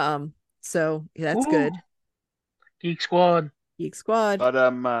 So that's good. Geek Squad. Geek Squad. But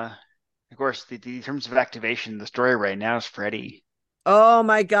of course, the in terms of activation, the story right now is Freddy. Oh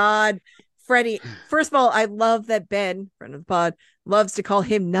my God, Freddy! First of all, I love that Ben, friend of the pod, loves to call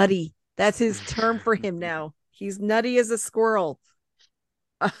him Nutty. That's his term for him now. He's nutty as a squirrel.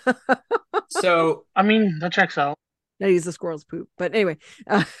 So, I mean, that checks out. Nutty as a squirrel's poop. But anyway,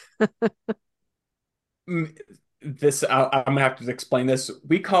 this I'm gonna have to explain this.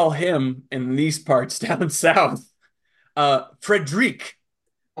 We call him in these parts down south, Frederic.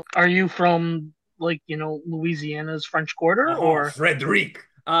 Are you from Louisiana's French Quarter or Frederic?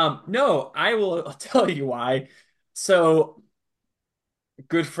 No, I will tell you why. So,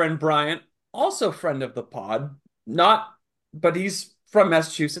 good friend Bryant, also friend of the pod, but he's from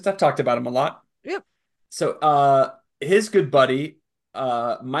Massachusetts. I've talked about him a lot. Yep. So, his good buddy,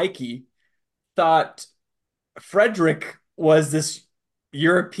 Mikey, thought Frederick was this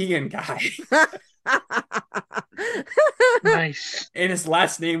European guy. Nice. And his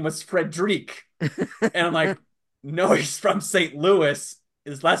last name was Frederic. And I'm like, no, he's from St. Louis.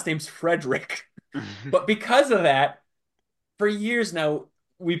 His last name's Frederick. But because of that, for years now,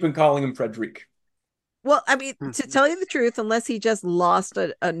 we've been calling him Frederic. Well, I mean, to tell you the truth, unless he just lost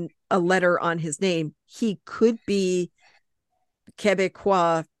a letter on his name, he could be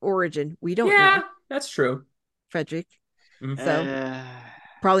Quebecois origin. We don't know. That's true. Frederic. So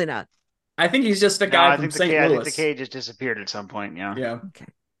probably not. I think he's just a guy from St. Louis. I think the K just disappeared at some point. Yeah. Yeah. Okay.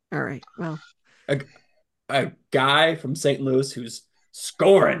 All right. Well, a guy from St. Louis who's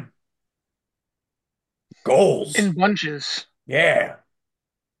scoring goals in bunches. Yeah.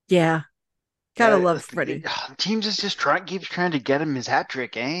 Yeah. Gotta love Freddie. Teams is just keeps trying to get him his hat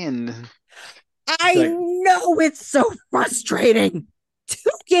trick, eh? And I know it's so frustrating. 2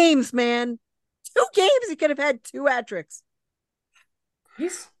 games, man. 2 games. He could have had 2 hat tricks.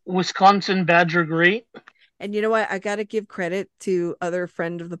 Wisconsin Badger great. And you know what? I got to give credit to other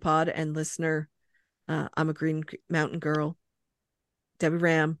friend of the pod and listener. I'm a Green Mountain girl, Debbie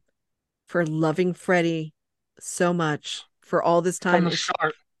Ram, for loving Freddie so much for all this time. From the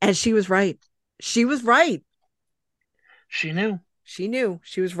start. And she was right. She was right. She knew. She knew.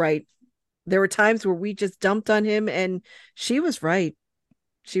 She was right. There were times where we just dumped on him, and she was right.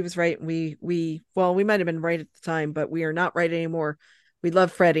 She was right. We might have been right at the time, but we are not right anymore. We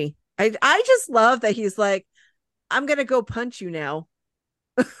love Freddie. I just love that he's like, I'm gonna go punch you now.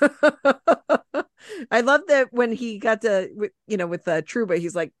 I love that when he got to with Trouba,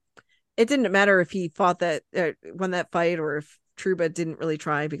 he's like, it didn't matter if he fought that won that fight or if Trouba didn't really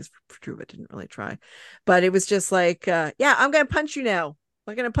try, because Trouba didn't really try, but it was just like, yeah, I'm gonna punch you now.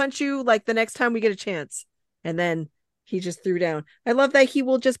 I'm gonna punch you like the next time we get a chance. And then he just threw down. I love that he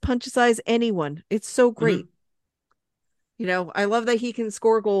will just punch-size anyone. It's so great. I love that he can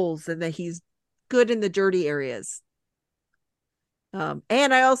score goals and that he's good in the dirty areas. And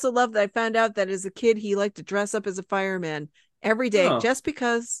I also love that I found out that as a kid, he liked to dress up as a fireman every day, just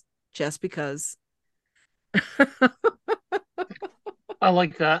because. I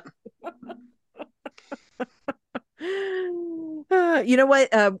like that. You know what?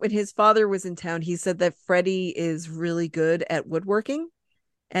 When his father was in town, he said that Freddie is really good at woodworking,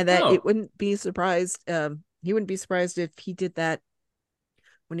 and that it wouldn't be surprised. He wouldn't be surprised if he did that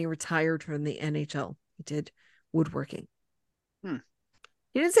when he retired from the NHL. He did woodworking.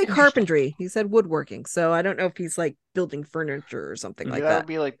 He didn't say carpentry. He said woodworking. So I don't know if he's like building furniture or something like That that. would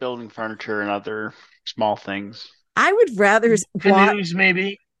be like building furniture and other small things. I would rather watch. Canoes,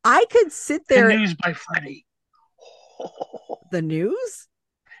 maybe. I could sit there. Canoes by Freddy. The news?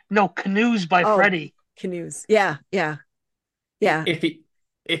 No, Canoes by Oh, Freddy. canoes. Yeah, yeah, yeah.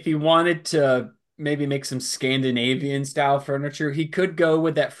 If he wanted to maybe make some Scandinavian style furniture, he could go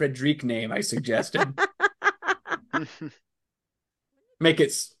with that Frederic name I suggested. Make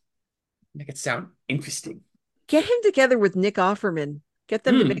it make it sound interesting. Get him together with Nick Offerman. Get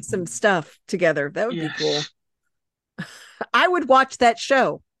them to make some stuff together. That would be cool. I would watch that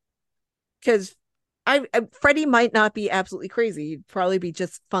show because Freddie might not be absolutely crazy. He'd probably be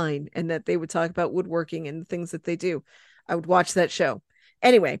just fine, and that they would talk about woodworking and the things that they do. I would watch that show.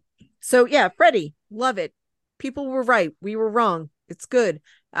 Anyway, so yeah, Freddie, love it. People were right. We were wrong. It's good.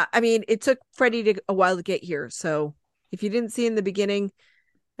 I mean, it took Freddie a while to get here. So if you didn't see in the beginning,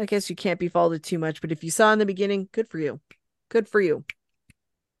 I guess you can't be faulted too much. But if you saw in the beginning, good for you. Good for you.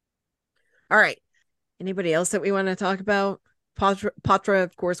 All right. Anybody else that we want to talk about? Patra,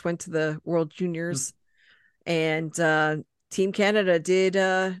 of course, went to the World Juniors, and Team Canada did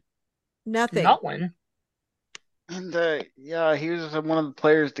nothing. Not win. And yeah, he was one of the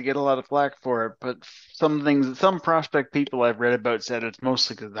players to get a lot of flack for it. But some prospect people I've read about said it's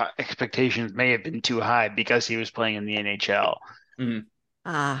mostly because the expectations may have been too high because he was playing in the NHL. Mm.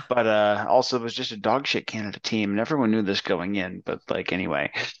 But also it was just a dog shit Canada team, and everyone knew this going in. But like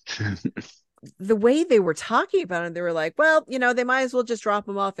anyway, the way they were talking about it, they were like, well, they might as well just drop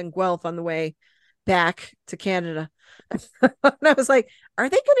him off in Guelph on the way back to Canada. And I was like, are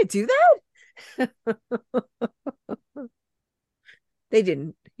they going to do that? They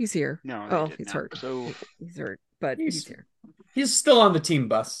didn't. He's here. No, he's hurt. So he's hurt, but he's here. He's still on the team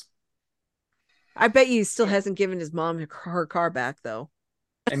bus. I bet you still hasn't given his mom her car back though.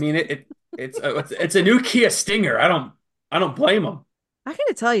 I mean, it's a new Kia Stinger. I don't blame him. I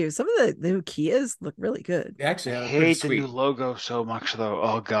gotta tell you, some of the new Kias look really good. They actually I have hate the new logo so much though.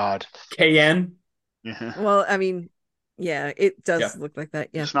 Oh God. KN. Yeah. Well, I mean, yeah, it does look like that.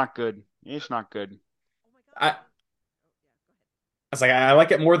 Yeah. It's not good. It's not good. I was like, I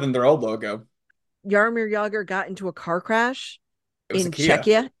like it more than their old logo. Jaromir Jagr got into a car crash in Kia.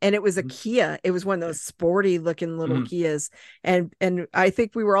 Czechia, and it was a Kia. It was one of those sporty looking little Kias. And I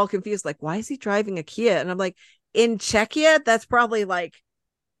think we were all confused, like, why is he driving a Kia? And I'm like, in Czechia, that's probably like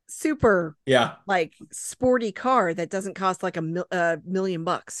super like sporty car that doesn't cost like $1 million,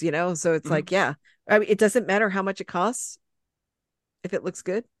 so it's like, yeah, I mean, it doesn't matter how much it costs if it looks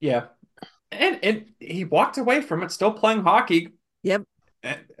good. And he walked away from it still playing hockey. Yep.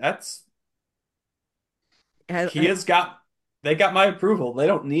 That's Kia's they got my approval. They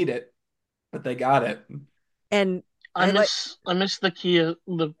don't need it, but they got it. And I miss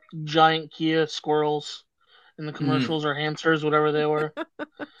the giant Kia squirrels in the commercials or hamsters, whatever they were.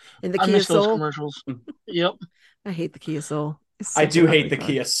 In the I Kia miss Soul. those commercials. Yep. I hate the Kia Soul. I do hate the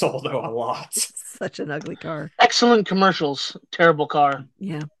Kia Soul though a lot. It's such an ugly car. Excellent commercials. Terrible car.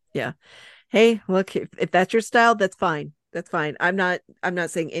 Yeah. Hey, look, if that's your style, that's fine. That's fine. I'm not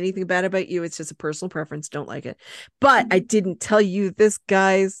saying anything bad about you. It's just a personal preference. Don't like it. But I didn't tell you this,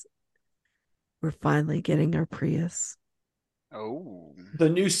 guys. We're finally getting our Prius. Oh. The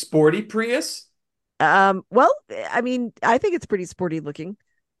new sporty Prius? Well, I mean, I think it's pretty sporty looking.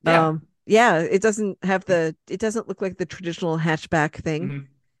 Yeah, it doesn't look like the traditional hatchback thing.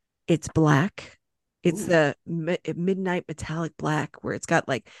 It's black. It's the midnight metallic black where it's got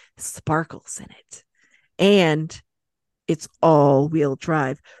like sparkles in it. And it's all-wheel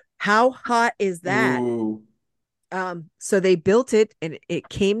drive. How hot is that? Ooh. So they built it and it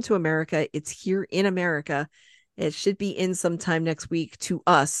came to America. It's here in America. It should be in sometime next week to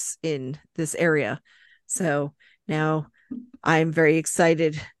us in this area. So now I'm very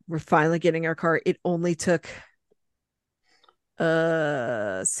excited. We're finally getting our car. It only took 6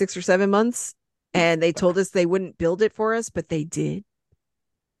 or 7 months, and they told us they wouldn't build it for us, but they did.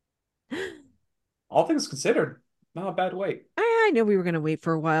 All things considered, not a bad wait. I know we were going to wait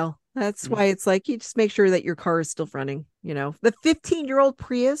for a while. That's why it's like you just make sure that your car is still running. The 15-year-old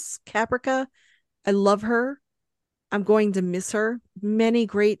Prius Caprica, I love her. I'm going to miss her. Many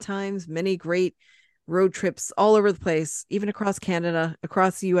great times, many great road trips all over the place, even across Canada,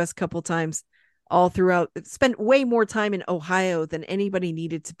 across the US a couple times, all throughout. Spent way more time in Ohio than anybody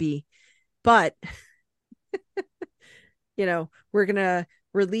needed to be. But, we're going to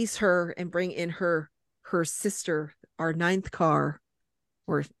release her and bring in her sister, our 9th car,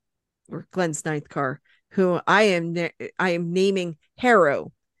 or Glenn's 9th car, who I am naming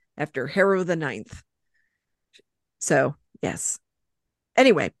Harrow after Harrow the 9th. So, yes.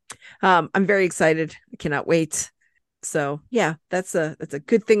 Anyway, I'm very excited. I cannot wait. So yeah, that's a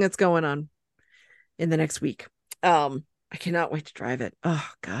good thing that's going on in the next week. I cannot wait to drive it. Oh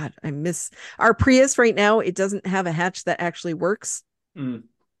God, I miss our Prius right now. It doesn't have a hatch that actually works. Mm.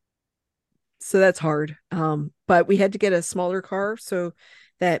 So that's hard. But we had to get a smaller car so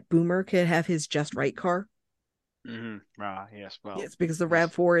that Boomer could have his just right car. Mm-hmm. Yes, well, Yes, because the yes.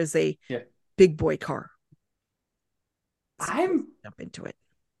 RAV4 is a Yeah. big boy car. So I'm jump into it.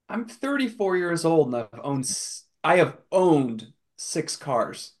 I'm 34 years old and I have owned 6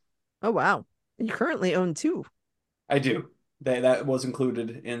 cars. Oh wow. And you currently own 2. I do. That was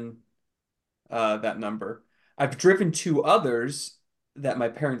included in that number. I've driven 2 others that my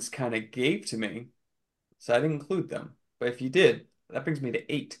parents kind of gave to me, so I didn't include them. But if you did, that brings me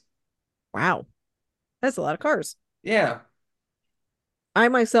to 8. Wow. That's a lot of cars. Yeah. I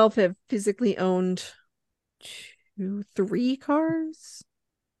myself have physically owned 2, 3 cars.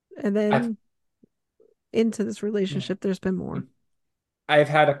 And I've then into this yeah. relationship, there's been more. I've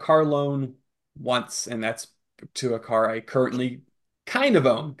had a car loan once, and that's to a car I currently kind of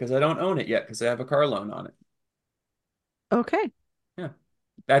own because I don't own it yet because I have a car loan on it. Okay. Yeah.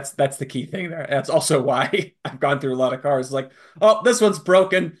 That's the key thing there. That's also why I've gone through a lot of cars. Like, oh, this one's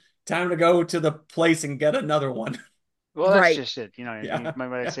broken. Time to go to the place and get another one. Well, that's Right. just it. Yeah. What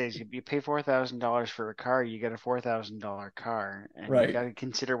I Yeah. say is you pay $4,000 for a car, you get a $4,000 car, and you got Right. to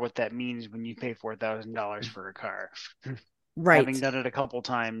consider what that means when you pay $4,000 for a car. Having Right. done it a couple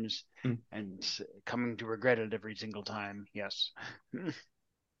times Mm. and coming to regret it every single time, yes.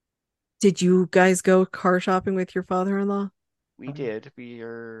 Did you guys go car shopping with your father-in-law? We did.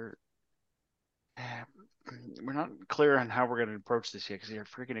 We're not clear on how we're going to approach this yet because they're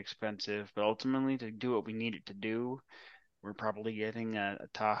freaking expensive. But ultimately, to do what we need it to do, we're probably getting a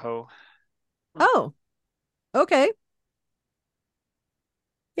Tahoe. Oh, okay.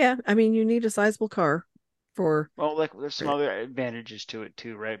 Yeah, I mean, you need a sizable car for Well, like there's some other advantages to it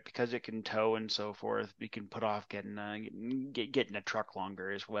too, right? Because it can tow and so forth. We can put off getting a truck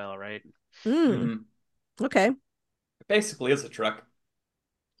longer as well, right? Mm. Okay. It basically is a truck.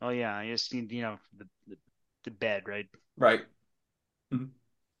 Oh yeah, you just need the bed, right? Right. Mm.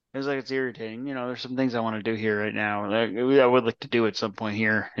 It's like it's irritating. There's some things I want to do here right now. Like, I would like to do at some point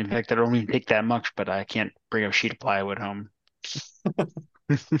here. In fact, I don't even take that much, but I can't bring a sheet of plywood home.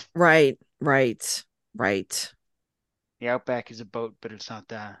 Right, right, right. The Outback is a boat, but it's not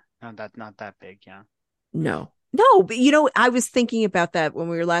that big. Yeah. No. No, but I was thinking about that when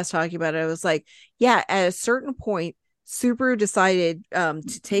we were last talking about it. I was like, yeah, at a certain point, Subaru decided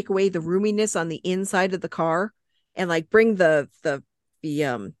to take away the roominess on the inside of the car and like bring the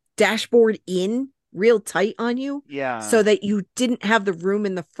dashboard in real tight on you so Yeah. that you didn't have the room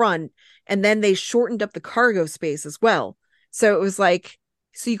in the front. And then they shortened up the cargo space as well. So it was like,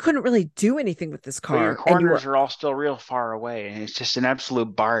 so you couldn't really do anything with this But your car. And you were, corners are all still real far away, and it's just an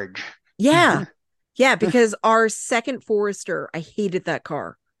absolute barge. yeah, yeah, because our second Forester, I hated that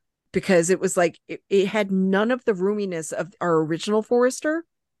car because it was like it had none of the roominess of our original Forester,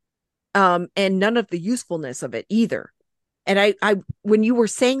 and none of the usefulness of it either. And I when you were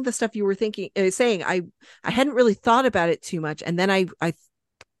saying the stuff you were saying, I hadn't really thought about it too much, and then I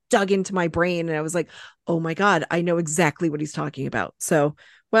dug into my brain and I was like, oh my God, I know exactly what he's talking about. So,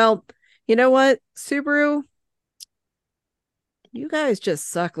 well, you know what, Subaru, you guys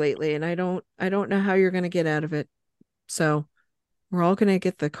just suck lately, and I don't know how you're gonna get out of it. So we're all gonna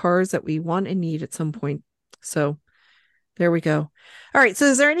get the cars that we want and need at some point. So there we go. All right. So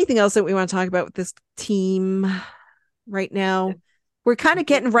is there anything else that we want to talk about with this team right now? We're kind of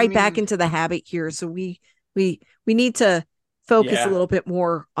getting I right back mean, into the habit here. So we need to focus a Yeah. little bit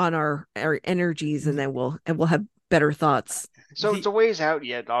more on our energies, and then we'll have better thoughts. so it's a ways out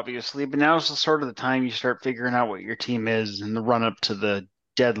yet, obviously, but now's the sort of the time you start figuring out what your team is in the run up to the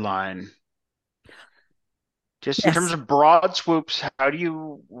deadline. Just in terms Yes. of broad swoops, how do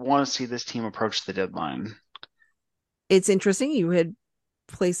you want to see this team approach the deadline? It's interesting. You had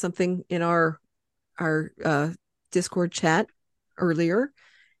placed something in our Discord chat earlier,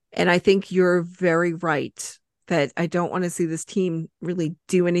 and I think you're very right that I don't want to see this team really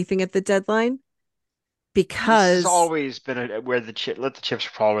do anything at the deadline This has because always been where let the chips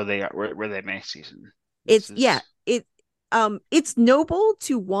fall where they are, where they may season. This it's is it's noble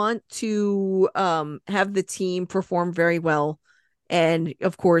to want to have the team perform very well. And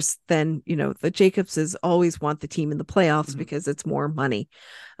of course, then the Jacobses always want the team in the playoffs Mhm. because it's more money,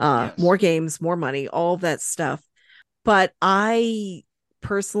 yes. more games, more money, all that stuff. But I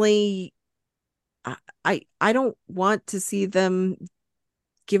personally, I don't want to see them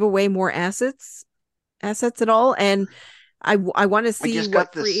give away more assets at all. And I want to I see just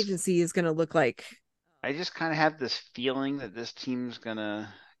what got free this. agency is going to look like. I just kind of have this feeling that this team's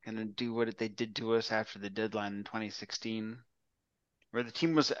gonna do what they did to us after the deadline in 2016, where the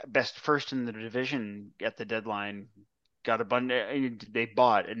team was best first in the division at the deadline, got a bunch they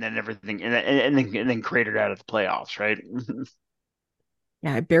bought, and then everything, and then cratered out of the playoffs, right?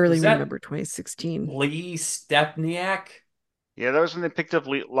 Yeah, I barely Was that remember 2016. Lee Stepniak? Yeah, that was when they picked up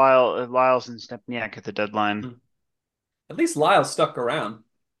Lyles and Stepniak at the deadline. Hmm. At least Lyle stuck around,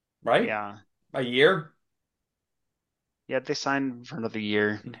 right? Yeah, A year. yeah, they signed for another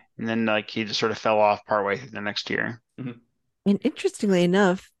year, Hmm. and then like he just sort of fell off partway through the next year. Mhm. And interestingly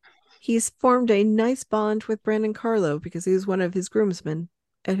enough, he's formed a nice bond with Brandon Carlo because he was one of his groomsmen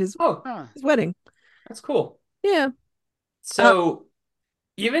at Oh, Huh. his wedding. that's cool. Yeah. Uh, So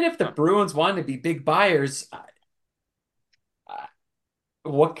even if the Bruins want to be big buyers,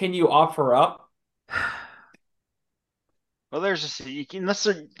 what can you offer up? Well, there's just unless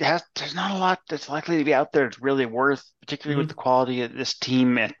there's not a lot that's likely to be out there that's really worth, particularly with the Mhm. quality of this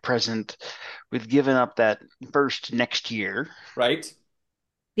team at present. We've given up that first next year. Right?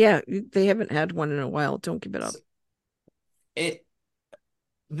 yeah, they haven't had one in a while. Don't give it up. So it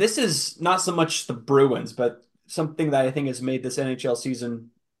this is not so much the Bruins, but something that I think has made this NHL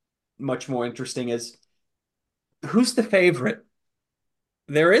season much more interesting is who's the favorite?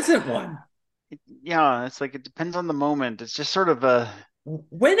 There isn't one. Yeah, it's like it depends on the moment. It's just sort of a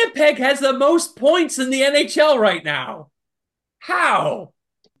Winnipeg has the most points in the NHL right now. How?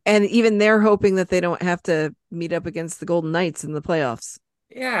 And even they're hoping that they don't have to meet up against the Golden Knights in the playoffs.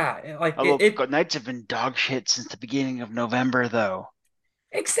 Yeah, like although it the Knights have been dog shit since the beginning of November, though.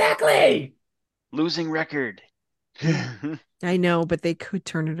 exactly. Losing record. I know, but they could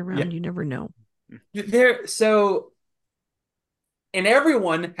turn it Yeah. around. You never know. There so and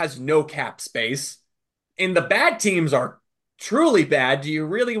everyone has no cap space. And the bad teams are truly bad. Do you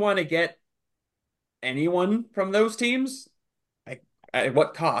really want to get anyone from those teams? Like, at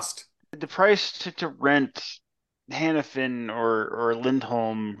what cost? The price to rent Hannafin or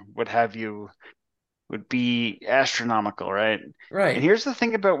Lindholm, what have you, would be astronomical, right? And Right. here's the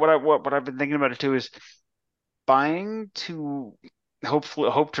thing about what I've been thinking about it too is buying to hopefully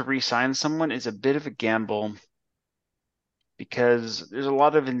hope to re-sign someone is a bit of a gamble because there's a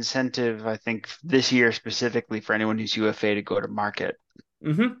lot of incentive, I think, this year specifically for anyone who's UFA to go to market.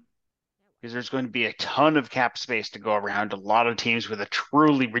 Mm-hmm. Because there's going to be a ton of cap space to go around. A lot of teams with a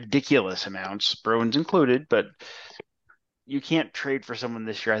truly ridiculous amounts, Bruins included, but you can't trade for someone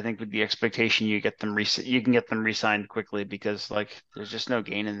this year. I think with the expectation you can get them re-signed quickly because like there's just no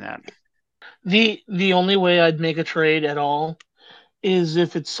gain in that. The only way I'd make a trade at all is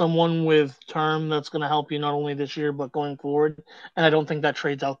if it's someone with term that's going to help you not only this year but going forward. And I don't think that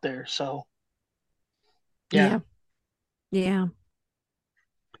trade's out there. So yeah, Yeah. Yeah.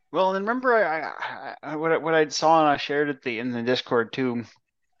 Well, and remember what I saw and I shared it in the Discord too.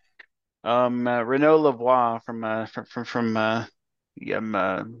 Renaud Lavoie from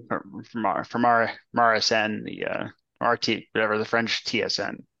RSN, the RT, whatever, the French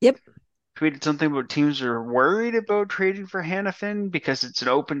TSN, Yep. tweeted something about teams are worried about trading for Hannafin because it's an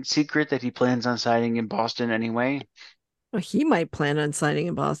open secret that he plans on signing in Boston anyway. Well, he might plan on signing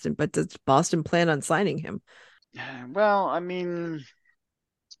in Boston, but does Boston plan on signing him? Well, I mean,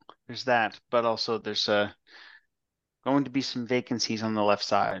 there's that, but also there's going to be some vacancies on the left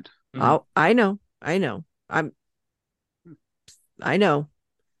side. Mm-hmm. Oh, I know. I know. I know.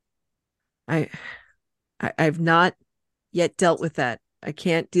 I, I've not yet dealt with that. I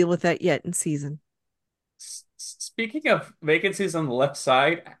can't deal with that yet in season. Speaking of vacancies on the left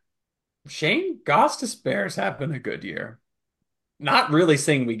side, Shane Gostisbehere's having a good year. Not really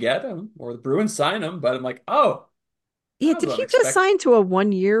saying we get him or the Bruins sign him, but I'm like, oh, Yeah, that was did he just unexpected. sign to a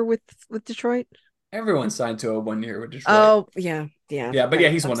 1 year with Detroit? Everyone signed to a 1 year with Detroit. Oh, yeah, yeah. Yeah, but yeah,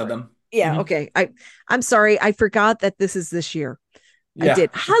 I, he's I'm one of sorry. them. Yeah, Hmm. okay. I'm sorry. I forgot that this is this year. I Yeah. did.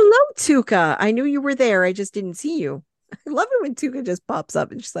 Hello, Tuca. I knew you were there. I just didn't see you. I love it when Tuca just pops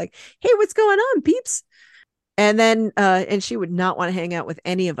up and she's like, "Hey, what's going on, peeps?" And then and she would not want to hang out with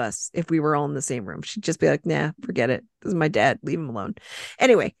any of us if we were all in the same room. She'd just be like, "Nah, forget it. This is my dad. Leave him alone."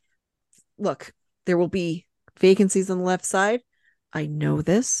 Anyway, look, there will be vacancies on the left side. I know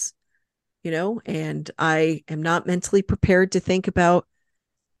this, and I am not mentally prepared to think about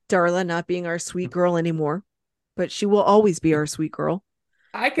Darla not being our sweet girl anymore, but she will always be our sweet girl.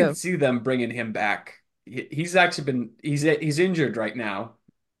 I can So, see them bringing him back. He's actually been he's injured right now,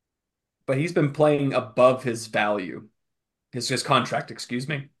 but he's been playing above his value, his contract, excuse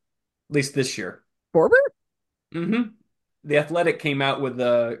me, at least this year. Borber? Hmm. The Athletic came out with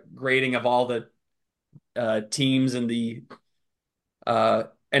the grading of all the teams in the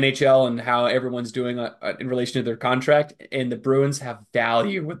NHL and how everyone's doing in relation to their contract. And the Bruins have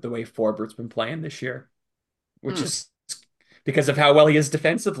value with the way Forbert's been playing this year, which Hmm. is because of how well he is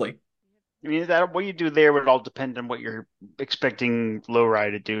defensively. I mean, that what you do there would all depend on what you're expecting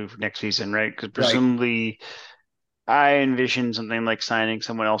Lowry to do for next season, right? Because Right. presumably, I envision something like signing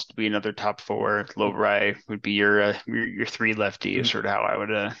someone else to be another top four. Lowry would be your three lefty, is Mhm. sort of how I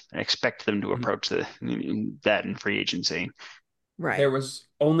would expect them to Mhm. approach that in free agency. Right. There was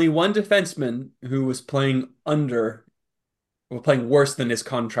only one defenseman who was playing worse than his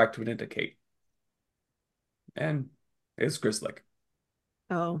contract would indicate, and it's Grzelcyk.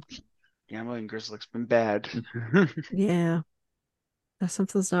 Oh, Gambling Grzelcyk's been bad. yeah.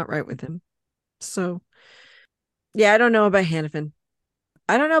 Something's not right with him. So, yeah, I don't know about Hannafin.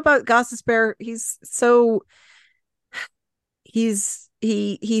 I don't know about Gossespierre.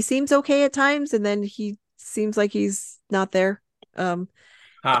 He seems okay at times, and then he seems like he's not there. Um,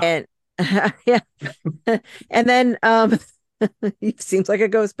 Ha. and yeah, and then he seems like a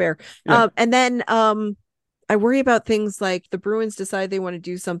ghost bear. Yeah. And then I worry about things like the Bruins decide they want to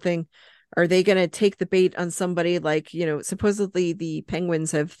do something. Are they going to take the bait on somebody like, supposedly the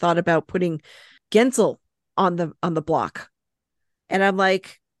Penguins have thought about putting Gensel on the block. And I'm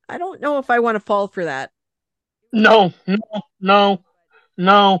like, I don't know if I want to fall for that. No, no, no,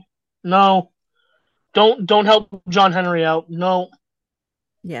 no, no. Don't help John Henry out. No.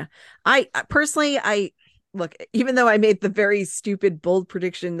 Yeah. I personally, I look, even though I made the very stupid, bold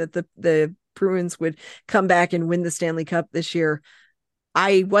prediction that the Bruins would come back and win the Stanley Cup this year,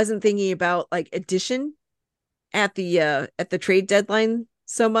 I wasn't thinking about like addition at the trade deadline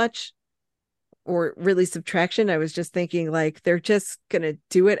so much, or really subtraction. I was just thinking like they're just gonna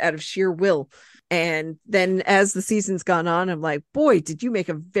do it out of sheer will. And then as the season's gone on, I'm like, boy, did you make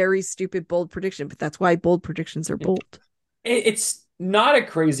a very stupid, bold prediction. But that's why bold predictions are bold. It's not a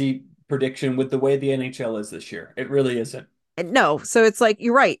crazy prediction with the way the NHL is this year. It really isn't. And no, so it's like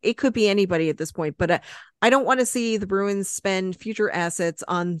you're right. It could be anybody at this point, but I don't want to see the Bruins spend future assets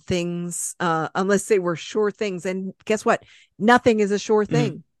on things unless they were sure things. And guess what? Nothing is a sure Mhm.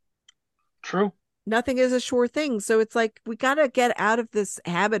 thing. True. Nothing is a sure thing. So it's like we got to get out of this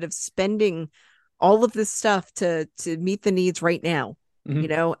habit of spending all of this stuff to meet the needs right now.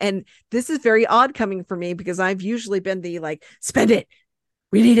 Mhm. And this is very odd coming from me because I've usually been the like spend it.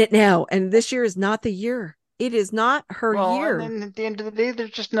 We need it now. And this year is not the year. It is not her Well, and year. then at the end of the day, there's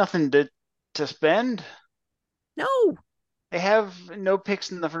just nothing to spend. No. They have no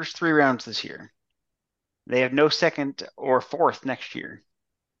picks in the first three rounds this year. They have no second or fourth next year.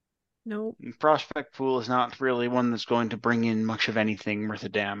 No. The prospect pool is not really one that's going to bring in much of anything worth a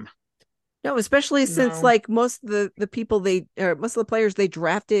damn. No, especially since No. like most of the people most of the players they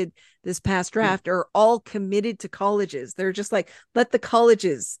drafted this past draft are all committed to colleges. They're just like, let the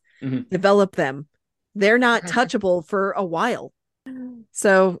colleges Mhm. develop them. They're not touchable for a while.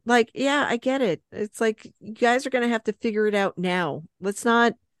 So, like, yeah, I get it. It's like you guys are gonna have to figure it out now. Let's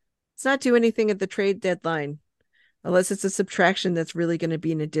not do anything at the trade deadline unless it's a subtraction that's really gonna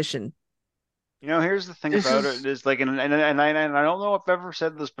be an addition. Here's the thing This about it is is like, and I don't know if I've ever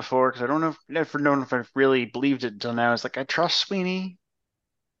said this before because I don't know if never known if I've really believed it until now. It's like I trust Sweeney.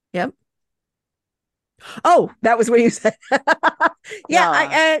 Yep. Oh, that was what you said.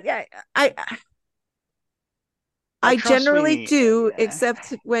 Yeah, Yeah, I I trust generally Sweeney. do,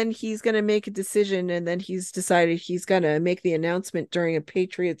 except when he's going to make a decision and then he's decided he's going to make the announcement during a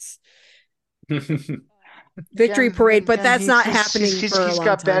Patriots victory parade, but Again, that's he's not just happening for a he's long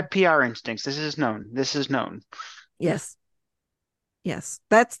got time. bad PR instincts. This is known. This is known. Yes. Yes.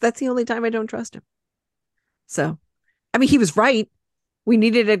 That's the only time I don't trust him. So, I mean, he was right. We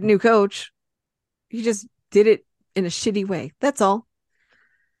needed a new coach. He just did it in a shitty way. That's all.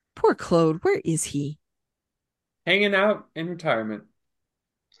 Poor Claude. Where is he? Hanging out in retirement.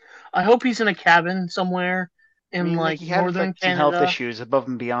 I hope he's in a cabin somewhere I in mean, like like he had northern like some health Canada. issues above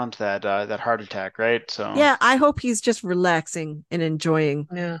and beyond that heart attack, right? So Yeah, I hope he's just relaxing and enjoying.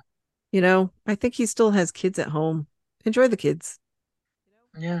 Yeah, I think he still has kids at home. Enjoy the kids.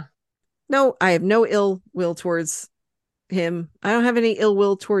 yeah. No, I have no ill will towards him. I don't have any ill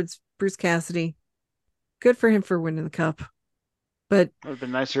will towards Bruce Cassidy. Good for him for winning the cup. But it would have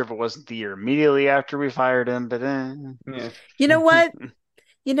been nicer if it wasn't the year immediately after we fired him, but Yeah. you know what?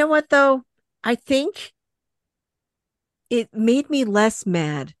 You know what, though? I think it made me less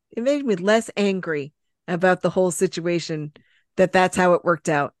mad. It made me less angry about the whole situation that's how it worked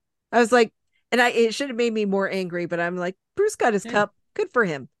out. I was like, and it should have made me more angry, but I'm like, Bruce got his Yeah. cup. Good for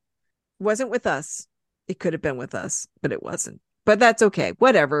him. Wasn't with us. It could have been with us, but it wasn't. But that's okay.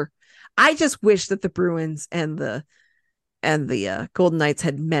 Whatever. I just wish that the Bruins and the Golden Knights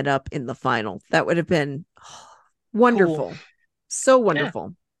had met up in the final. That would have been wonderful. Cool. So wonderful.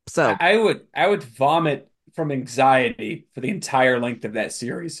 Yeah. So I would vomit from anxiety for the entire length of that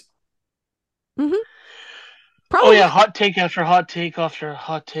series. Mm-hmm. Probably. Oh yeah, hot take after hot take after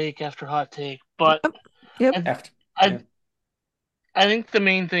hot take after hot take. But yep. I think the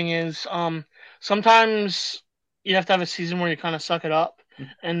main thing is sometimes you have to have a season where you kind of suck it up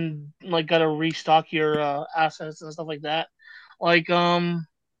and like got to restock your assets and stuff like that. Like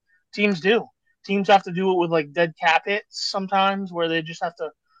teams do. Teams have to do it with like dead cap hits sometimes, where they just have to,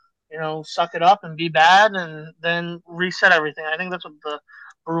 suck it up and be bad and then reset everything. I think that's what the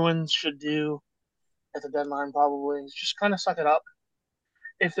Bruins should do at the deadline. Probably just kind of suck it up.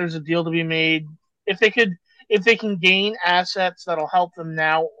 If there's a deal to be made, if they can gain assets that'll help them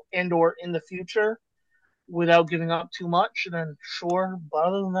now and or in the future without giving up too much, then sure. But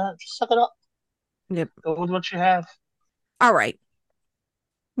other than that, just suck it up. Yep. Go with what you have. All right.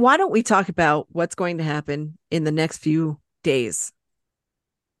 Why don't we talk about what's going to happen in the next few days?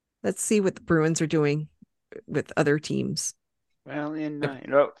 Let's see what the Bruins are doing with other teams. Well, in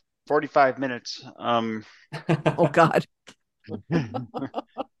 45 minutes. Oh God.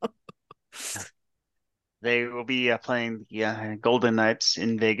 They will be playing the Golden Knights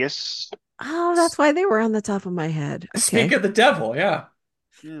in Vegas. Oh, that's why they were on the top of my head. Okay. Speak of the devil, yeah.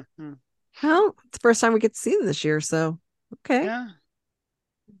 Mm-hmm. Well, it's the first time we get to see them this year, so okay. Yeah.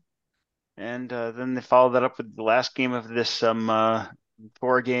 And then they follow that up with the last game of this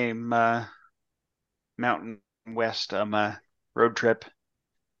 4-game Mountain West road trip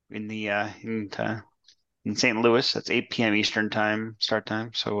in the in St. Louis. That's 8 p.m. Eastern time start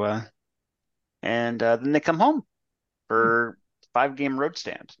time. So and then they come home for 5-game road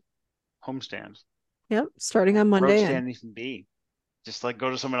stand, home stand. Yep, starting on Monday. Road stand even be just like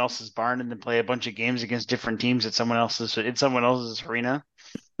go to someone else's barn and then play a bunch of games against different teams at someone else's arena.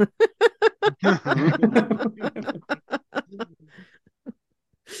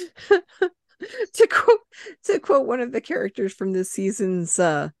 to quote one of the characters from this season's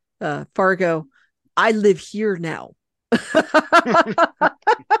Fargo, I live here now. I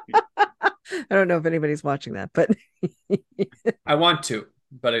don't know if anybody's watching that, but I want to,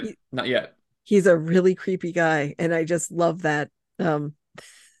 but not yet. He's a really creepy guy, and I just love that the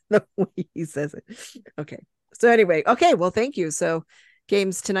way he says it. Okay. So anyway, okay, well, thank you. So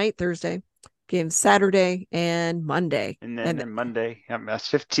games tonight, Thursday, games Saturday and Monday. And then Monday, that's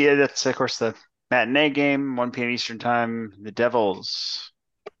 15. That's of course the matinee game, 1 p.m. Eastern time. The Devils.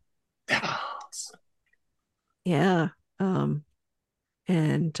 Yeah. And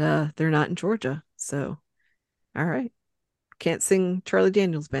they're not in Georgia. So all right. Can't sing Charlie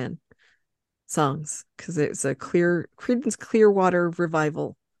Daniels Band songs because it's a Creedence Clearwater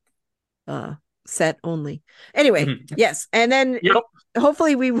Revival set only. Anyway, yes. And then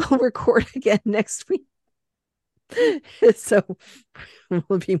hopefully we will record again next week. So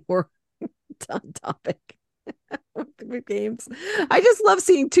we'll be more on topic with games. I just love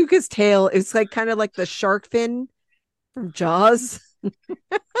seeing Tuca's tail. It's like kind of like the shark fin from Jaws.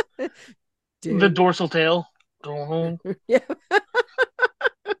 The dorsal tail. Yeah.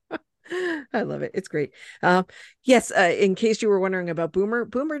 I love it. It's great. Yes, in case you were wondering about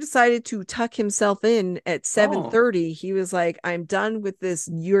Boomer decided to tuck himself in at 7:30. He was like, I'm done with this.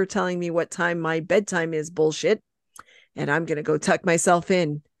 You're telling me what time my bedtime is bullshit. And I'm going to go tuck myself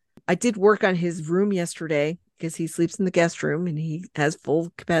in. I did work on his room yesterday because he sleeps in the guest room and he has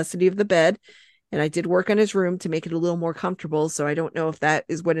full capacity of the bed. And I did work on his room to make it a little more comfortable. So I don't know if that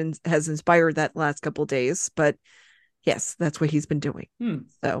is what has inspired that last couple of days. But yes, that's what he's been doing.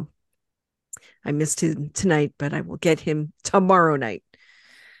 So I missed him tonight, but I will get him tomorrow night.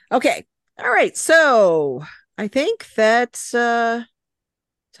 Okay. All right. So I think that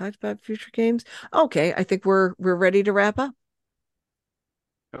talked about future games. Okay. I think we're ready to wrap up.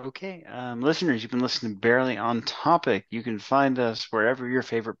 Okay. Listeners, you've been listening to Barely on Topic. You can find us wherever your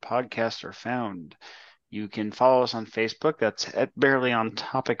favorite podcasts are found. You can follow us on Facebook. That's at Barely on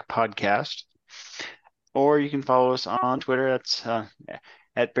Topic Podcast. Or you can follow us on Twitter. That's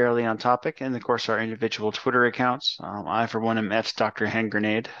at Barely on Topic, and of course our individual Twitter accounts. I, for one, am at Dr. Hand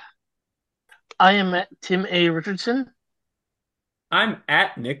Grenade. I am at Tim A. Richardson. I'm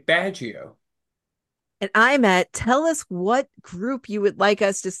at Nick Baggio. And I'm at tell us what group you would like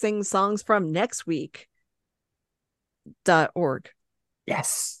us to sing songs from next week. .org.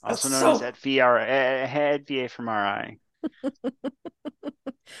 Yes. Also known as at VA from RI.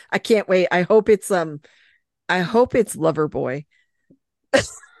 I can't wait. I hope it's Loverboy.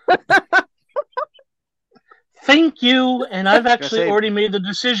 Thank you. And I've actually already made the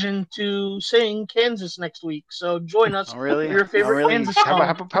decision to sing Kansas next week. So join us Oh, really? for your favorite Kansas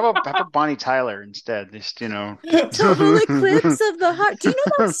song. How about Bonnie Tyler instead? Just, Total Eclipse of the Heart. Do you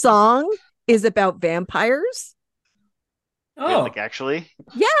know that song is about vampires? Oh, like actually?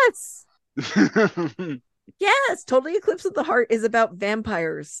 Yes. Yes, Totally Eclipse of the Heart is about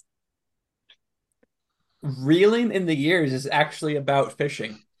vampires. Reeling in the Years is actually about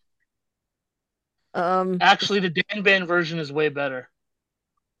fishing. Actually, the Dan Band version is way better.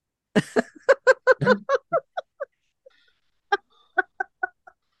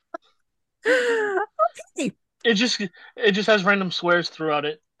 Okay. It just has random swears throughout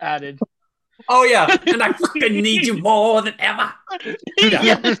it added. Oh yeah, and I fucking need you more than ever.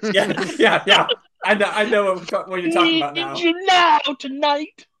 Yeah. I know what you're talking about now. Need you now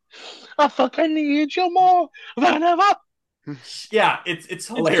tonight. I fucking need you more than ever. Yeah, it's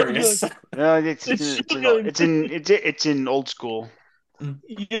hilarious. It's in old school.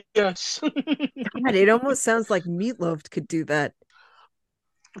 Yes. God, it almost sounds like Meatloaf could do that.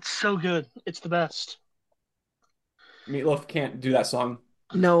 It's so good. It's the best. Meatloaf can't do that song.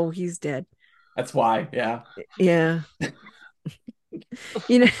 No, he's dead. That's why, yeah. Yeah.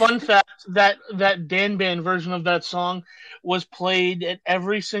 Fun fact, that Dan Band version of that song was played at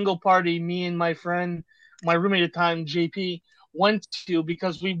every single party me and my friend, my roommate at the time, JP, went to,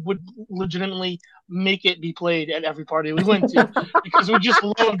 because we would legitimately make it be played at every party we went to because we just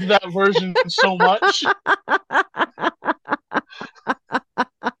loved that version so much.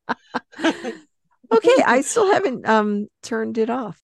 Okay, I still haven't turned it off.